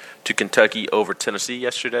committed to Kentucky over Tennessee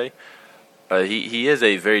yesterday. He is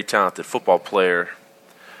a very talented football player,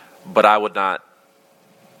 but I would not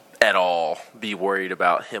at all be worried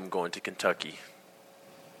about him going to Kentucky.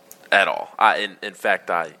 At all. In fact,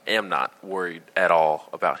 I am not worried at all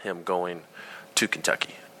about him going to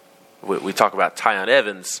Kentucky. We talk about Tyon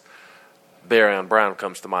Evans. Barryon Brown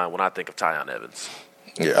comes to mind when I think of Tyon Evans.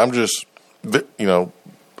 Yeah, I'm just,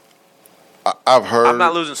 I've heard. I'm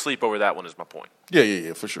not losing sleep over that one is my point.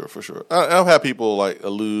 Yeah, for sure. I've had people like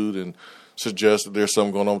allude and suggest that there's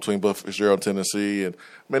something going on between Buck Fitzgerald and Tennessee. And,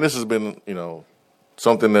 man, this has been,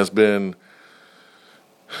 something that's been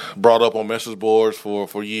brought up on message boards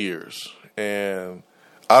for years. And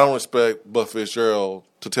I don't expect Buck Fitzgerald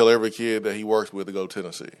to tell every kid that he works with to go to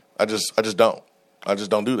Tennessee. I just don't. I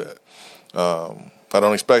just don't do that. I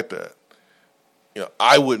don't expect that.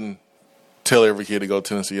 I wouldn't tell every kid to go to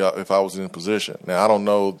Tennessee if I was in a position. Now, I don't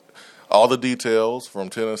know all the details from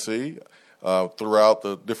Tennessee throughout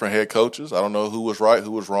the different head coaches. I don't know who was right,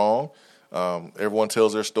 who was wrong. Everyone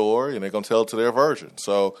tells their story, and they're going to tell it to their version.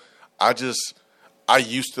 So I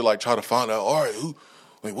used to try to find out, all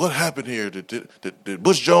right, what happened here? Did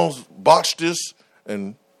Butch Jones botch this?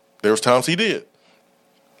 And there was times he did.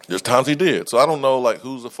 So I don't know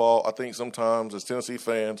who's the fault. I think sometimes as Tennessee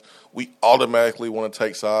fans, we automatically want to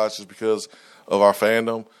take sides just because of our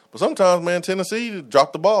fandom. But sometimes, man, Tennessee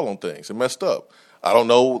dropped the ball on things and messed up. I don't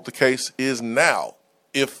know what the case is now.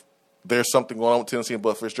 If there's something going on with Tennessee and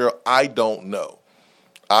Buck Fitzgerald, I don't know.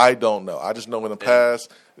 I just know in the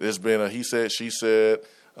past there's been a he said, she said,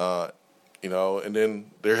 and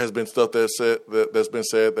then there has been stuff that's been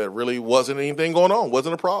said that really wasn't anything going on,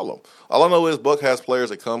 wasn't a problem. All I know is Buck has players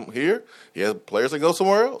that come here. He has players that go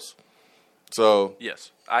somewhere else. So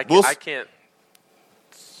yes, I can't.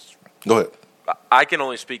 Go ahead. I can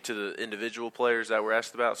only speak to the individual players that were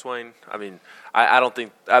asked about, Swain. I mean, I don't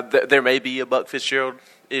think there may be a Buck Fitzgerald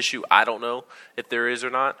issue. I don't know if there is or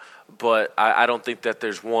not, but I don't think that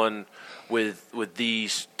there's one with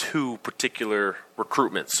these two particular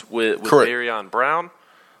recruitments. With Marion Brown,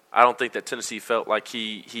 I don't think that Tennessee felt like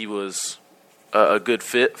he was a good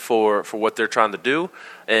fit for what they're trying to do.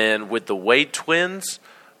 And with the Wade twins,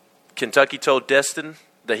 Kentucky told Destin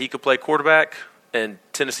that he could play quarterback, and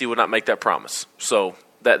Tennessee would not make that promise. So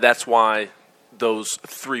that's why those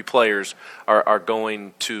three players are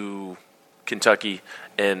going to Kentucky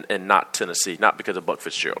and not Tennessee, not because of Buck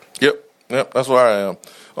Fitzgerald. Yep, that's where I am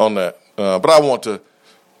on that. But I want to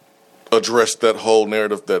address that whole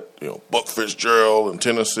narrative that, Buck Fitzgerald and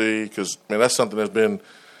Tennessee, because, man, that's something that's been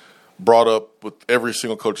brought up with every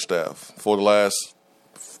single coach staff for the last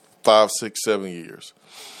 5, 6, 7 years.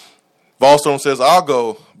 Ballstone says, I'll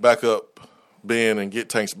go back up Ben and get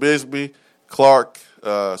Tanks Bigsby.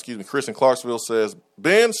 Chris in Clarksville says,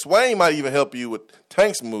 Ben, Swain might even help you with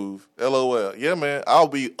Tank's move. LOL. Yeah, man, I'll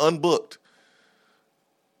be unbooked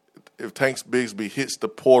if Tanks Bigsby hits the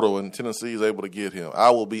portal and Tennessee is able to get him.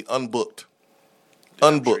 I will be unbooked. Yeah,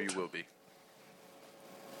 unbooked. I'm sure you will be.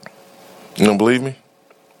 You don't believe me?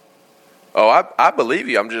 Oh, I believe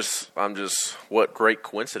you. I'm just what great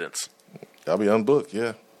coincidence. I'll be unbooked,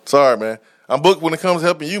 yeah. Sorry, man. I'm booked when it comes to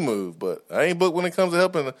helping you move, but I ain't booked when it comes to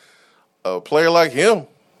helping a player like him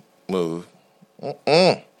move.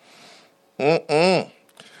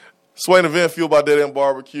 Swain event fueled by Dead End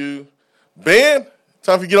Barbecue. Ben,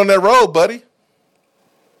 time for you to get on that road, buddy.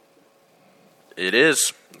 It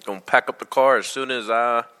is. I'm going to pack up the car as soon as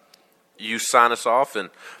you sign us off and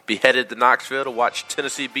be headed to Knoxville to watch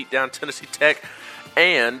Tennessee beat down Tennessee Tech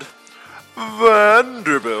and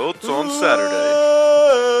Vanderbilt on Saturday.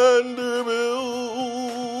 Vanderbilt.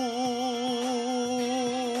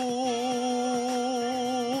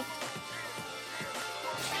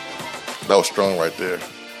 That was strong right there.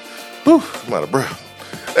 Whew, I'm out of breath.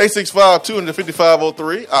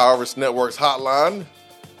 865-255-03, Iris Networks hotline.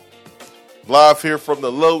 Live here from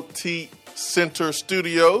the Low T Center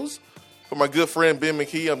Studios. For my good friend Ben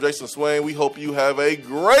McKee, I'm Jason Swain. We hope you have a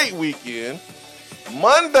great weekend.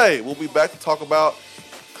 Monday, we'll be back to talk about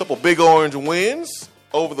a couple Big Orange wins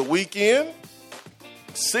over the weekend.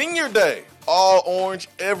 Senior Day, all orange,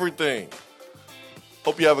 everything.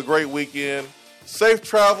 Hope you have a great weekend. Safe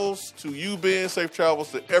travels to you, Ben. Safe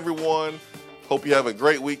travels to everyone. Hope you have a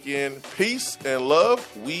great weekend. Peace and love.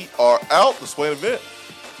 We are out. The Swain event,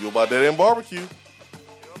 fueled by Dead End Barbecue.